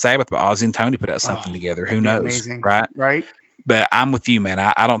it's not Sabbath, but Ozzy and Tony put out something together. Who knows? Amazing. Right? Right. But I'm with you, man.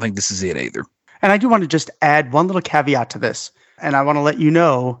 I don't think this is it either. And I do want to just add one little caveat to this. And I want to let you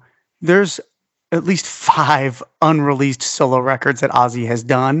know there's at least 5 unreleased solo records that Ozzy has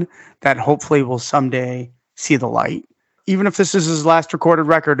done that hopefully will someday see the light. Even if this is his last recorded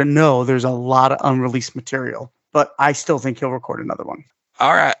record, and no, there's a lot of unreleased material. But I still think he'll record another one.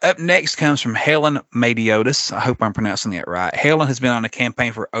 All right. Up next comes from Helen Madiotis. I hope I'm pronouncing that right. Helen has been on a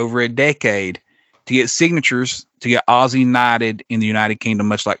campaign for over a decade to get signatures to get Ozzy knighted in the United Kingdom,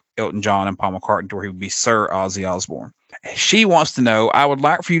 much like Elton John and Paul McCartney, where he would be Sir Ozzy Osbourne. She wants to know, I would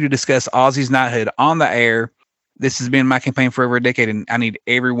like for you to discuss Ozzy's knighthood on the air. This has been my campaign for over a decade, and I need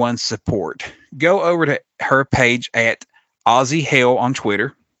everyone's support. Go over to her page at Ozzy Hell on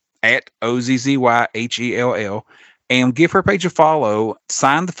Twitter, at OZZYHELL, and give her page a follow.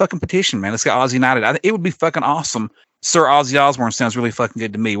 Sign the fucking petition, man. Let's get Ozzy United. It would be fucking awesome. Sir Ozzy Osbourne sounds really fucking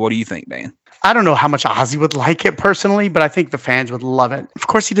good to me. What do you think, Dan? I don't know how much Ozzy would like it personally, but I think the fans would love it. Of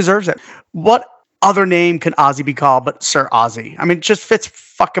course, he deserves it. What other name can Ozzy be called but Sir Ozzy? I mean, it just fits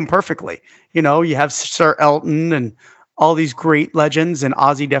fucking perfectly. You know, you have Sir Elton and all these great legends, and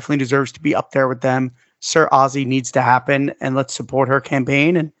Ozzy definitely deserves to be up there with them. Sir Ozzy needs to happen, and let's support her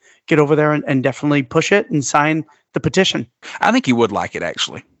campaign and get over there and definitely push it and sign the petition. I think you would like it,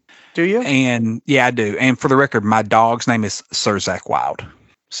 actually. Do you? And yeah, I do. And for the record, my dog's name is Sir Zach Wilde.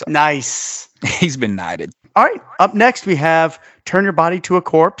 So nice. He's been knighted. All right. Up next, we have Turn Your Body to a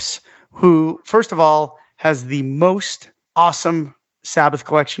Corpse, who, first of all, has the most awesome Sabbath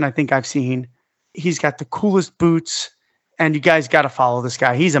collection I think I've seen. He's got the coolest boots, and you guys got to follow this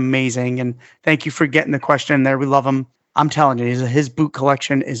guy. He's amazing. And thank you for getting the question in there. We love him. I'm telling you, his boot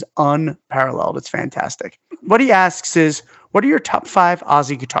collection is unparalleled. It's fantastic. What he asks is, what are your top 5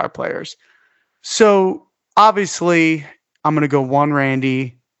 Ozzy guitar players? So obviously, I'm going to go one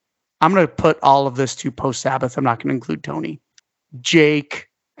Randy. I'm going to put all of this to post-Sabbath. I'm not going to include Tony. Jake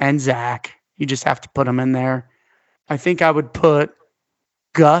and Zach. You just have to put them in there. I think I would put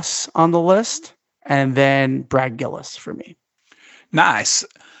Gus on the list, and then Brad Gillis for me. Nice.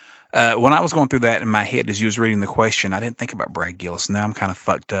 When I was going through that in my head as you was reading the question, I didn't think about Brad Gillis. Now I'm kind of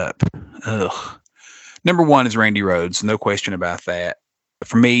fucked up. Ugh. Number 1 is Randy Rhoads. No question about that.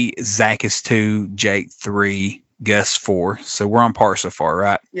 For me, Zach is 2, Jake 3, Gus 4. So we're on par so far,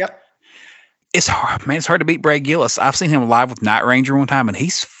 right? Yep. It's hard, man. It's hard to beat Brad Gillis. I've seen him live with Night Ranger one time, and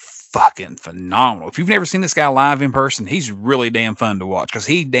he's fucking phenomenal. If you've never seen this guy live in person, he's really damn fun to watch because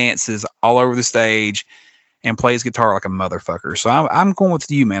he dances all over the stage and plays guitar like a motherfucker. So I'm going with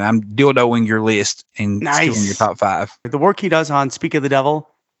you, man. I'm dildoing your list and stealing your top 5. The work he does on Speak of the Devil,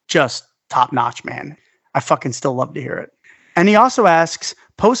 just top notch, man. I fucking still love to hear it. And he also asks,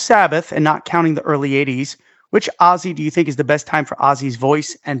 post-Sabbath and not counting the early 80s, which Ozzy do you think is the best time for Ozzy's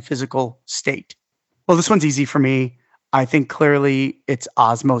voice and physical state? Well, this one's easy for me. I think clearly it's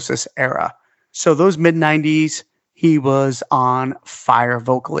Osmosis era. So those mid-90s, he was on fire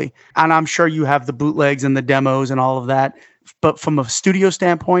vocally. And I'm sure you have the bootlegs and the demos and all of that. But from a studio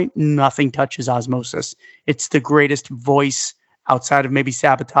standpoint, nothing touches Osmosis. It's the greatest voice outside of maybe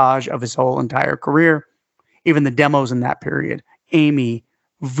Sabotage of his whole entire career. Even the demos in that period. Amy,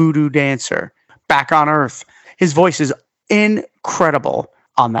 Voodoo Dancer, Back on Earth. His voice is incredible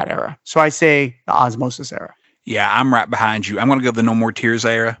on that era. So I say the Osmosis era. Yeah, I'm right behind you. I'm going to go the No More Tears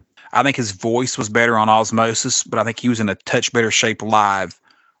era. I think his voice was better on Osmosis, but I think he was in a touch better shape live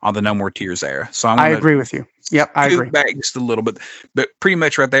on the No More Tears era. So I agree with you. Yep, I agree. Back just a little bit, but pretty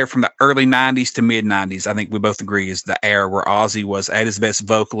much right there from the early 90s to mid 90s, I think we both agree is the era where Ozzy was at his best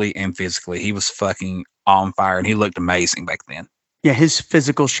vocally and physically. He was fucking on fire, and he looked amazing back then. Yeah, his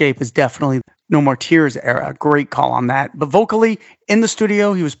physical shape is definitely No More Tears era. Great call on that. But vocally, in the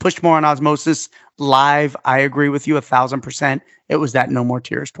studio, he was pushed more on Osmosis. Live, I agree with you 1,000%. It was that No More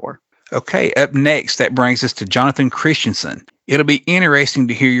Tears tour. Okay, up next, that brings us to Jonathan Christensen. It'll be interesting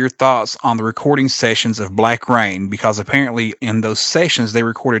to hear your thoughts on the recording sessions of Black Rain, because apparently in those sessions, they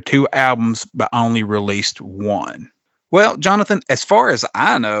recorded 2 albums, but only released 1. Well, Jonathan, as far as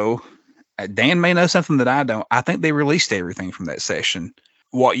I know, Dan may know something that I don't. I think they released everything from that session.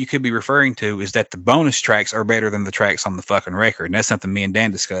 What you could be referring to is that the bonus tracks are better than the tracks on the fucking record. And that's something me and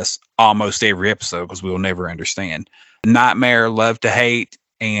Dan discuss almost every episode because we'll never understand. Nightmare, Love to Hate,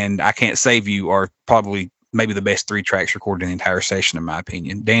 and I Can't Save You are probably maybe the best 3 tracks recorded in the entire session, in my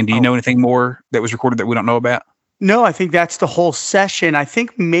opinion. Dan, do you know anything more that was recorded that we don't know about? No, I think that's the whole session. I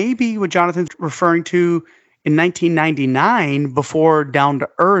think maybe what Jonathan's referring to in 1999, before Down to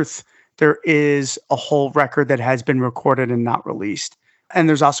Earth, there is a whole record that has been recorded and not released. And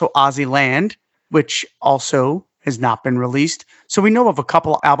there's also Ozzy Land, which also has not been released. So we know of a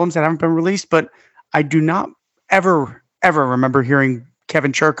couple albums that haven't been released, but I do not ever remember hearing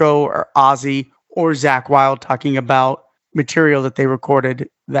Kevin Churko or Ozzy or Zach Wilde talking about material that they recorded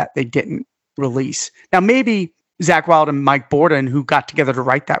that they didn't release. Now, maybe Zach Wilde and Mike Borden, who got together to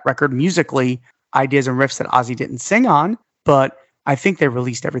write that record musically, ideas and riffs that Ozzy didn't sing on, but I think they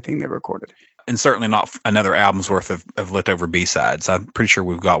released everything they recorded. And certainly not another album's worth of leftover B-sides. I'm pretty sure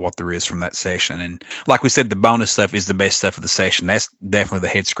we've got what there is from that session. And like we said, the bonus stuff is the best stuff of the session. That's definitely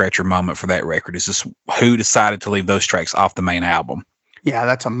the head-scratcher moment for that record. Is just who decided to leave those tracks off the main album. Yeah,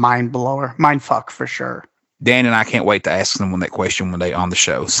 that's a mind blower. Mind fuck for sure. Dan and I can't wait to ask someone that question one day on the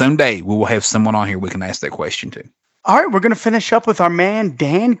show. Someday we will have someone on here we can ask that question to. All right, we're going to finish up with our man,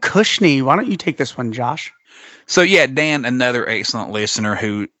 Dan Cushney. Why don't you take this one, Josh? So yeah, Dan, another excellent listener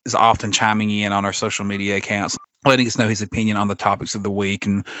who is often chiming in on our social media accounts. letting us know his opinion on the topics of the week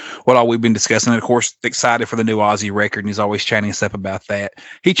and what all we've been discussing. And of course, excited for the new Ozzy record, and he's always chatting us up about that.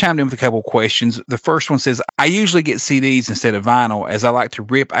 He chimed in with a couple of questions. The first one says, I usually get CDs instead of vinyl, as I like to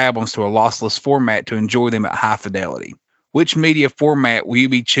rip albums to a lossless format to enjoy them at high fidelity. Which media format will you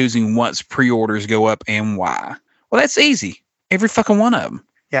be choosing once pre-orders go up, and why? Well, that's easy. Every fucking one of them.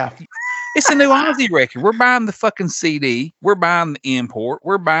 Yeah. It's a new Ozzy record. We're buying the fucking CD. We're buying the import.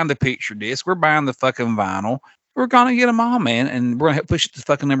 We're buying the picture disc. We're buying the fucking vinyl. We're going to get them all, man. And we're going to help push it to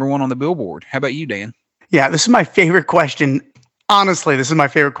fucking number one on the Billboard. How about you, Dan? Yeah, this is my favorite question. Honestly, this is my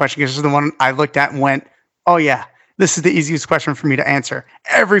favorite question because this is the one I looked at and went, oh, yeah, this is the easiest question for me to answer.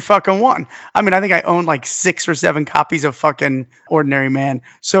 Every fucking one. I mean, I think I own like 6 or 7 copies of fucking Ordinary Man.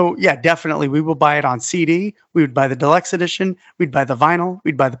 So, yeah, definitely. We will buy it on CD. We would buy the deluxe edition. We'd buy the vinyl.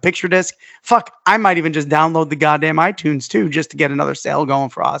 We'd buy the picture disc. Fuck, I might even just download the goddamn iTunes too, just to get another sale going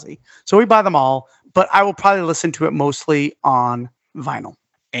for Ozzy. So we buy them all, but I will probably listen to it mostly on vinyl.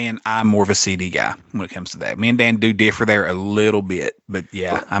 And I'm more of a CD guy when it comes to that. Me and Dan do differ there a little bit, but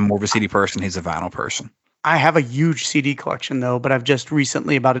yeah, I'm more of a CD person. He's a vinyl person. I have a huge CD collection though, but I've just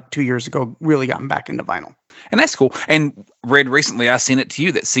recently, about 2 years ago, really gotten back into vinyl. And that's cool. And read recently, I seen it to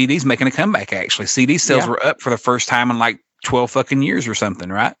you that CD's making a comeback, actually. CD sales were up for the first time in like 12 fucking years or something,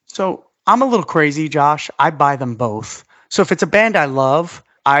 right? So I'm a little crazy, Josh. I buy them both. So if it's a band I love,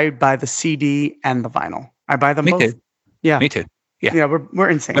 I buy the CD and the vinyl. I buy them both. Me too. Yeah. Me too. Yeah. Yeah, we're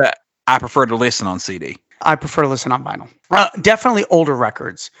insane. But I prefer to listen on CD. I prefer to listen on vinyl. Definitely older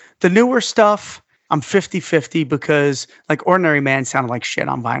records. The newer stuff, I'm 50-50 because like Ordinary Man sounded like shit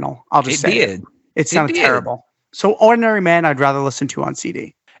on vinyl. I'll just say it. It sounded terrible. So Ordinary Man, I'd rather listen to on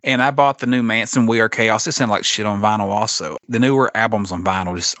CD. And I bought the new Manson, We Are Chaos. It sounded like shit on vinyl also. The newer albums on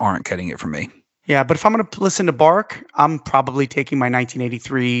vinyl just aren't cutting it for me. Yeah, but if I'm going to listen to Bark, I'm probably taking my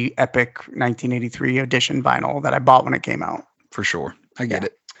 1983 Epic 1983 edition vinyl that I bought when it came out. For sure. I get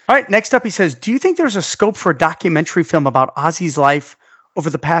it. All right, next up he says, do you think there's a scope for a documentary film about Ozzy's life over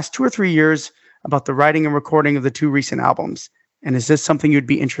the past 2 or 3 years about the writing and recording of the 2 recent albums? And is this something you'd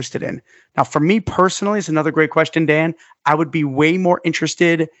be interested in? Now, for me personally, it's another great question, Dan. I would be way more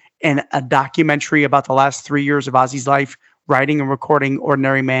interested in a documentary about the last 3 years of Ozzy's life, writing and recording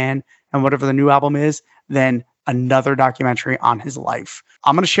Ordinary Man and whatever the new album is, than another documentary on his life.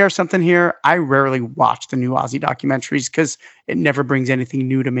 I'm going to share something here. I rarely watch the new Ozzy documentaries because it never brings anything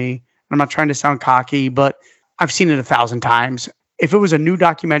new to me. I'm not trying to sound cocky, but I've seen it 1,000 times. If it was a new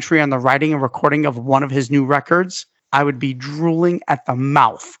documentary on the writing and recording of one of his new records, I would be drooling at the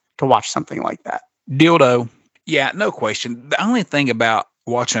mouth to watch something like that. Dildo. Yeah, no question. The only thing about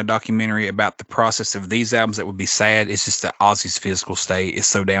watching a documentary about the process of these albums that would be sad is just that Ozzy's physical state is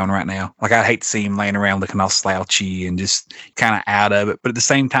so down right now. Like, I'd hate to see him laying around looking all slouchy and just kind of out of it. But at the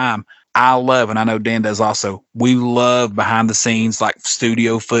same time, I love, and I know Dan does also, we love behind the scenes, like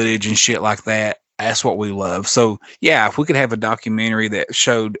studio footage and shit like that. That's what we love. So, yeah, if we could have a documentary that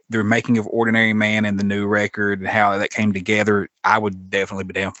showed the making of Ordinary Man and the new record and how that came together, I would definitely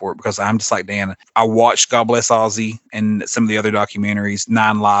be down for it because I'm just like Dan. I watched God Bless Ozzy and some of the other documentaries,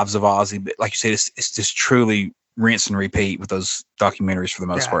 9 Lives of Ozzy. But like you said, it's just truly rinse and repeat with those documentaries for the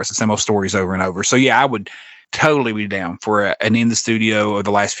most part. It's the same old stories over and over. So, yeah, I would totally be down for an in the studio of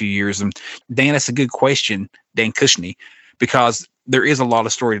the last few years. And Dan, that's a good question, Dan Cushney, because there is a lot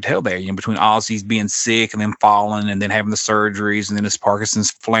of story to tell there, between Ozzy's being sick and then falling and then having the surgeries and then his Parkinson's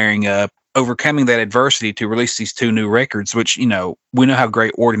flaring up, overcoming that adversity to release these 2 new records, which, we know how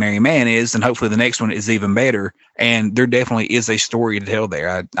great Ordinary Man is, and hopefully the next one is even better. And there definitely is a story to tell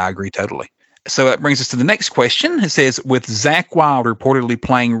there. I agree totally. So that brings us to the next question. It says, with Zakk Wylde reportedly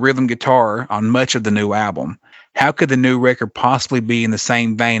playing rhythm guitar on much of the new album, how could the new record possibly be in the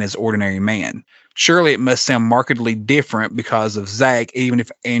same vein as Ordinary Man? Surely it must sound markedly different because of Zakk, even if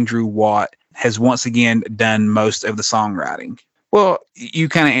Andrew Watt has once again done most of the songwriting. Well, you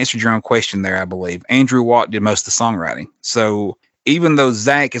kind of answered your own question there, I believe. Andrew Watt did most of the songwriting. So even though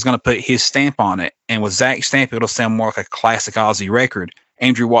Zakk is going to put his stamp on it, and with Zakk's stamp, it'll sound more like a classic Ozzy record,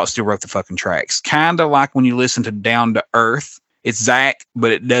 Andrew Watt still wrote the fucking tracks. Kind of like when you listen to Down to Earth, it's Zakk,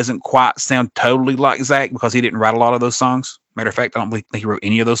 but it doesn't quite sound totally like Zakk because he didn't write a lot of those songs. Matter of fact, I don't think he wrote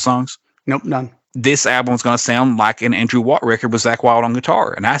any of those songs. Nope, none. This album is going to sound like an Andrew Watt record with Zakk Wylde on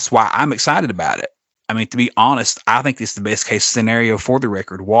guitar. And that's why I'm excited about it. I mean, to be honest, I think it's the best case scenario for the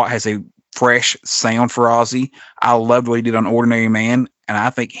record. Watt has a fresh sound for Ozzy. I loved what he did on Ordinary Man. And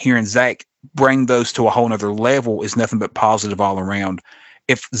I think hearing Zakk bring those to a whole nother level is nothing but positive all around.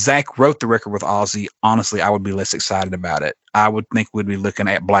 If Zakk wrote the record with Ozzy, honestly, I would be less excited about it. I would think we'd be looking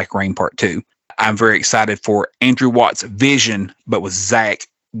at Black Rain Part 2. I'm very excited for Andrew Watt's vision, but with Zakk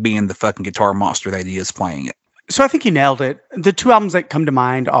being the fucking guitar monster that he is playing it. So I think you nailed it. The two albums that come to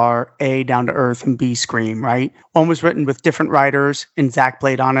mind are A, Down to Earth, and B, Scream, right? One was written with different writers, and Zach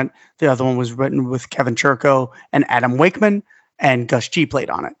played on it. The other one was written with Kevin Churko and Adam Wakeman, and Gus G played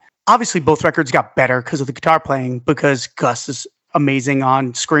on it. Obviously, both records got better because of the guitar playing, because Gus is amazing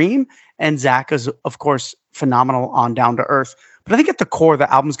on Scream, and Zach is, of course, phenomenal on Down to Earth. But I think at the core,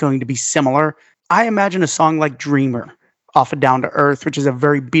 the album's going to be similar. I imagine a song like Dreamer off of Down to Earth, which is a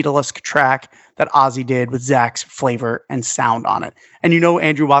very Beatlesque track that Ozzy did with Zach's flavor and sound on it. And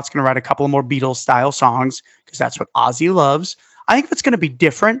Andrew Watt's going to write a couple of more Beatles-style songs because that's what Ozzy loves. I think if it's going to be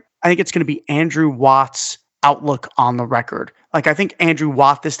different, I think it's going to be Andrew Watt's outlook on the record. Like, I think Andrew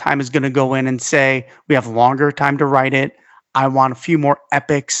Watt this time is going to go in and say, we have longer time to write it. I want a few more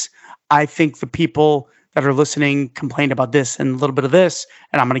epics. I think the people that are listening complained about this and a little bit of this,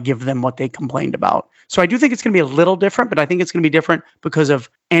 and I'm going to give them what they complained about. So I do think it's going to be a little different, but I think it's going to be different because of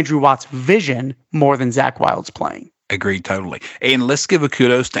Andrew Watt's vision more than Zach Wilde's playing. Agreed, totally. And let's give a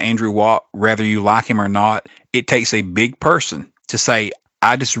kudos to Andrew Watt, whether you like him or not. It takes a big person to say,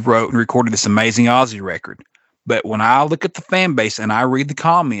 I just wrote and recorded this amazing Ozzy record. But when I look at the fan base and I read the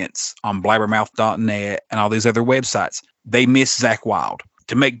comments on blabbermouth.net and all these other websites, they miss Zach Wilde.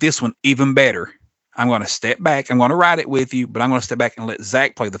 To make this one even better, I'm going to step back. I'm going to write it with you, but I'm going to step back and let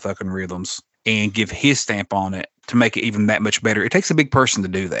Zach play the fucking rhythms and give his stamp on it to make it even that much better. It takes a big person to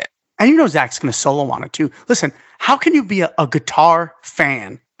do that. And Zach's going to solo on it too. Listen, how can you be a guitar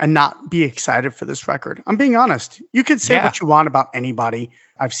fan and not be excited for this record? I'm being honest. You can say what you want about anybody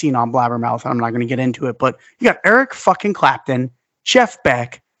I've seen on Blabbermouth, and I'm not going to get into it, but you got Eric fucking Clapton, Jeff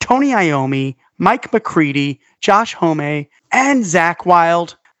Beck, Tony Iommi, Mike McCready, Josh Homme, and Zach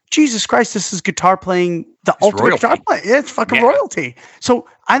Wilde. Jesus Christ, this is guitar playing, the ultimate royalty. Guitar play. It's fucking royalty. So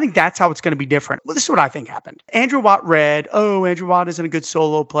I think that's how it's going to be different. Well, this is what I think happened. Andrew Watt read, Andrew Watt isn't a good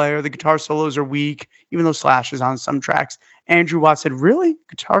solo player. The guitar solos are weak, even though Slash is on some tracks. Andrew Watt said, really?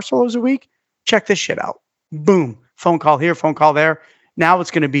 Guitar solos are weak? Check this shit out. Boom. Phone call here, phone call there. Now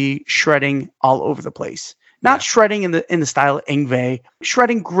it's going to be shredding all over the place. Not shredding in the style of Yngwie,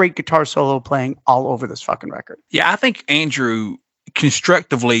 shredding great guitar solo playing all over this fucking record. Yeah, I think Andrew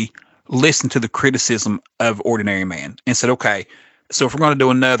constructively listened to the criticism of Ordinary Man and said, okay, so if we're going to do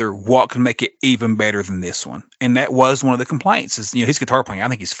another, what can make it even better than this one? And that was one of the complaints is, his guitar playing. I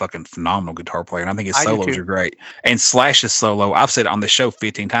think he's fucking phenomenal guitar player. And I think his solos are great. And Slash's solo, I've said it on the show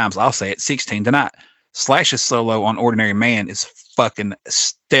 15 times. I'll say it 16 tonight. Slash's solo on Ordinary Man is fucking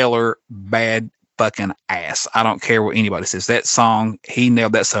stellar, bad fucking ass. I don't care what anybody says. That song, he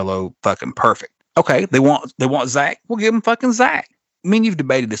nailed that solo fucking perfect. Okay, they want Zach. We'll give him fucking Zach. I mean, you've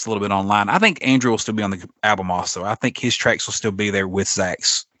debated this a little bit online. I think Andrew will still be on the album also. I think his tracks will still be there with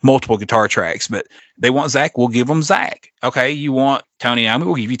Zach's multiple guitar tracks, but they want Zach, we'll give them Zach. Okay, you want Tony Iommi,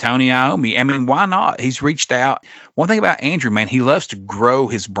 we'll give you Tony Iommi. I mean, why not? He's reached out. One thing about Andrew, man, he loves to grow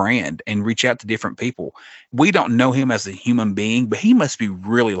his brand and reach out to different people. We don't know him as a human being, but he must be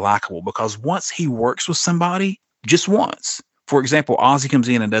really likable because once he works with somebody, just once. For example, Ozzy comes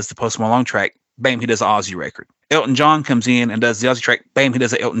in and does the Post Malone track. Bam, he does an Ozzy record. Elton John comes in and does the Ozzy track. Bam, he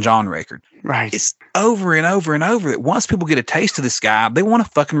does an Elton John record. Right. It's over and over and over that once people get a taste of this guy, they want to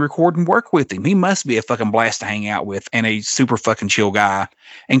fucking record and work with him. He must be a fucking blast to hang out with and a super fucking chill guy.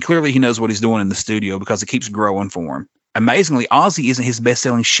 And clearly he knows what he's doing in the studio because it keeps growing for him. Amazingly, Ozzy isn't his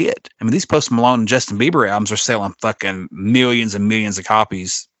best-selling shit. I mean, these Post Malone and Justin Bieber albums are selling fucking millions and millions of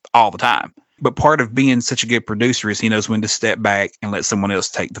copies all the time. But part of being such a good producer is he knows when to step back and let someone else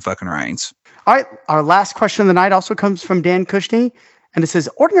take the fucking reins. All right, our last question of the night also comes from Dan Cushney, and it says,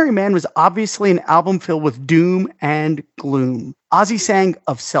 Ordinary Man was obviously an album filled with doom and gloom. Ozzy sang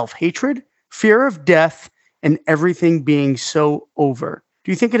of self-hatred, fear of death, and everything being so over.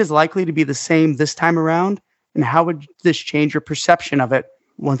 Do you think it is likely to be the same this time around? And how would this change your perception of it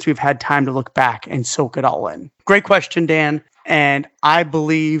once we've had time to look back and soak it all in? Great question, Dan. And I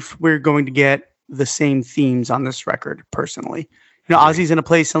believe we're going to get the same themes on this record, personally. Ozzy's in a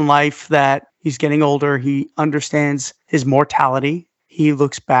place in life that he's getting older. He understands his mortality. He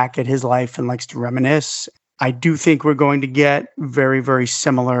looks back at his life and likes to reminisce. I do think we're going to get very, very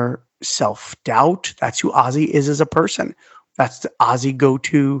similar self-doubt. That's who Ozzy is as a person. That's the Ozzy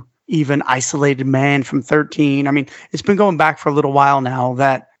go-to, even isolated man from 13. I mean, it's been going back for a little while now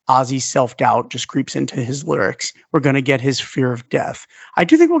that Ozzy's self-doubt just creeps into his lyrics. We're going to get his fear of death. I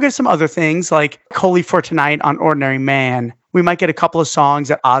do think we'll get some other things like Holy for Tonight on Ordinary Man. We might get a couple of songs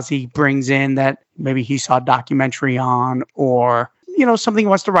that Ozzy brings in that maybe he saw a documentary on, or, something he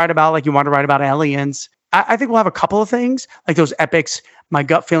wants to write about, like you want to write about aliens. I think we'll have a couple of things like those epics. My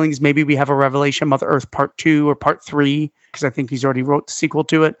gut feeling is maybe we have a Revelation Mother Earth Part 2 or Part 3, because I think he's already wrote the sequel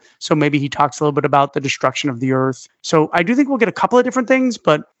to it. So maybe he talks a little bit about the destruction of the Earth. So I do think we'll get a couple of different things,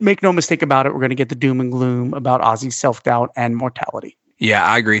 but make no mistake about it, we're going to get the doom and gloom about Ozzy's self-doubt and mortality. Yeah,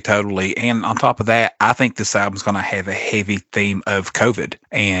 I agree totally. And on top of that, I think this album's going to have a heavy theme of COVID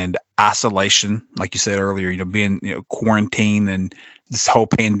and isolation, like you said earlier, being, quarantine and this whole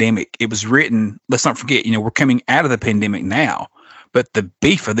pandemic. It was written, let's not forget, we're coming out of the pandemic now, but the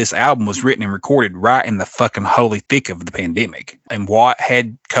beef of this album was written and recorded right in the fucking holy thick of the pandemic. And Watt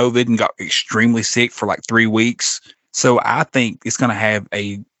had COVID and got extremely sick for like 3 weeks. So I think it's going to have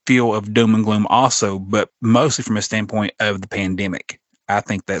a feel of doom and gloom also, but mostly from a standpoint of the pandemic. I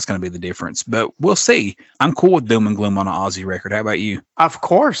think that's going to be the difference, but we'll see. I'm cool with doom and gloom on an Ozzy record. How about you? Of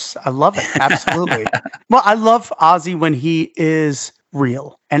course. I love it. Absolutely. Well, I love Ozzy when he is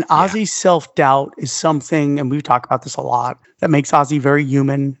real. And Ozzy's self-doubt is something, and we've talked about this a lot, that makes Ozzy very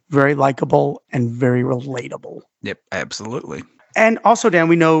human, very likable, and very relatable. Yep, absolutely. And also, Dan,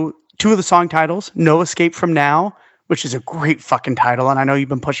 we know 2 of the song titles, No Escape From Now, which is a great fucking title. And I know you've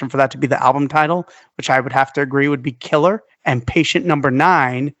been pushing for that to be the album title, which I would have to agree would be killer. And Patient Number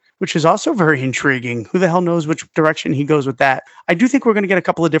 9, which is also very intriguing. Who the hell knows which direction he goes with that? I do think we're going to get a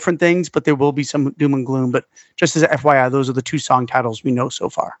couple of different things, but there will be some doom and gloom. But just as a FYI, those are the 2 song titles we know so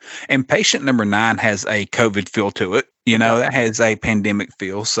far. And Patient Number 9 has a COVID feel to it. That has a pandemic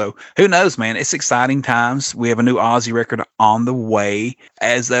feel. So who knows, man? It's exciting times. We have a new Ozzy record on the way.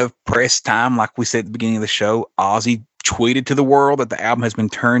 As of press time, like we said at the beginning of the show, Ozzy tweeted to the world that the album has been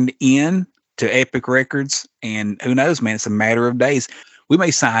turned in to Epic Records. And who knows, man? It's a matter of days. We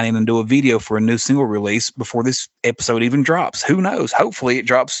may sign in and do a video for a new single release before this episode even drops. Who knows? Hopefully it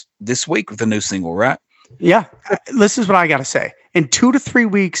drops this week with a new single, right? Yeah. This is what I got to say. In 2 to 3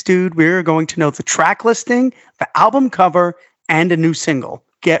 weeks, dude, we're going to know the track listing, the album cover, and a new single.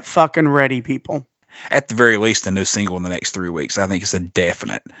 Get fucking ready, people. At the very least, a new single in the next 3 weeks. I think it's a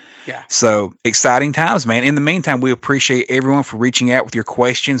definite. Yeah. So exciting times, man. In the meantime, we appreciate everyone for reaching out with your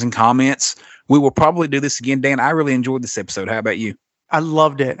questions and comments. We will probably do this again, Dan. I really enjoyed this episode. How about you? I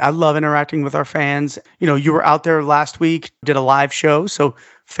loved it. I love interacting with our fans. You were out there last week, did a live show. So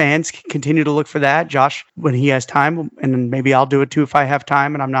fans can continue to look for that. Josh, when he has time, and maybe I'll do it too if I have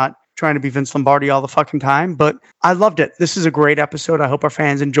time and I'm not trying to be Vince Lombardi all the fucking time. But I loved it. This is a great episode. I hope our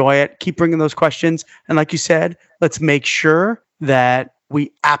fans enjoy it. Keep bringing those questions. And like you said, let's make sure that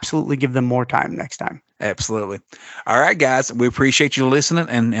we absolutely give them more time next time. Absolutely. All right, guys. We appreciate you listening.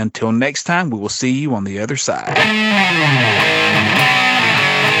 And until next time, we will see you on the other side.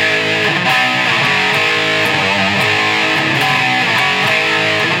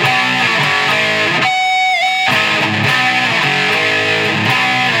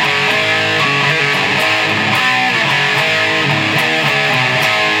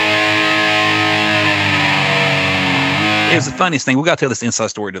 It was the funniest thing. We got to tell this inside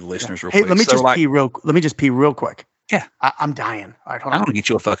story to the listeners real quick. Let me just pee real quick. Yeah. I'm dying. All right, hold on. I'm going to get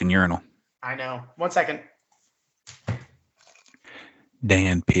you a fucking urinal. I know. 1 second.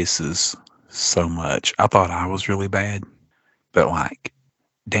 Dan pisses so much. I thought I was really bad, but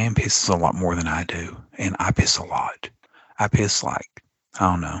Dan pisses a lot more than I do. And I piss a lot. I piss I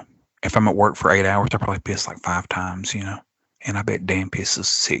don't know. If I'm at work for 8 hours, I probably piss 5 times, And I bet Dan pisses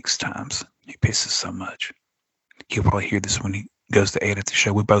 6 times. He pisses so much. He'll probably hear this when he goes to edit the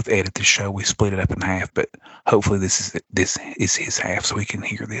show. We both edit the show. We split it up in half, but hopefully this is his half so he can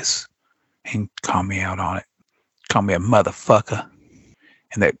hear this and call me out on it. Call me a motherfucker.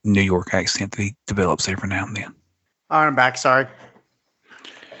 And that New York accent that he develops every now and then. All right, I'm back. Sorry.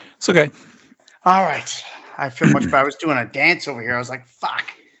 It's okay. All right. I feel much better. I was doing a dance over here. I was like,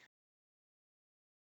 fuck.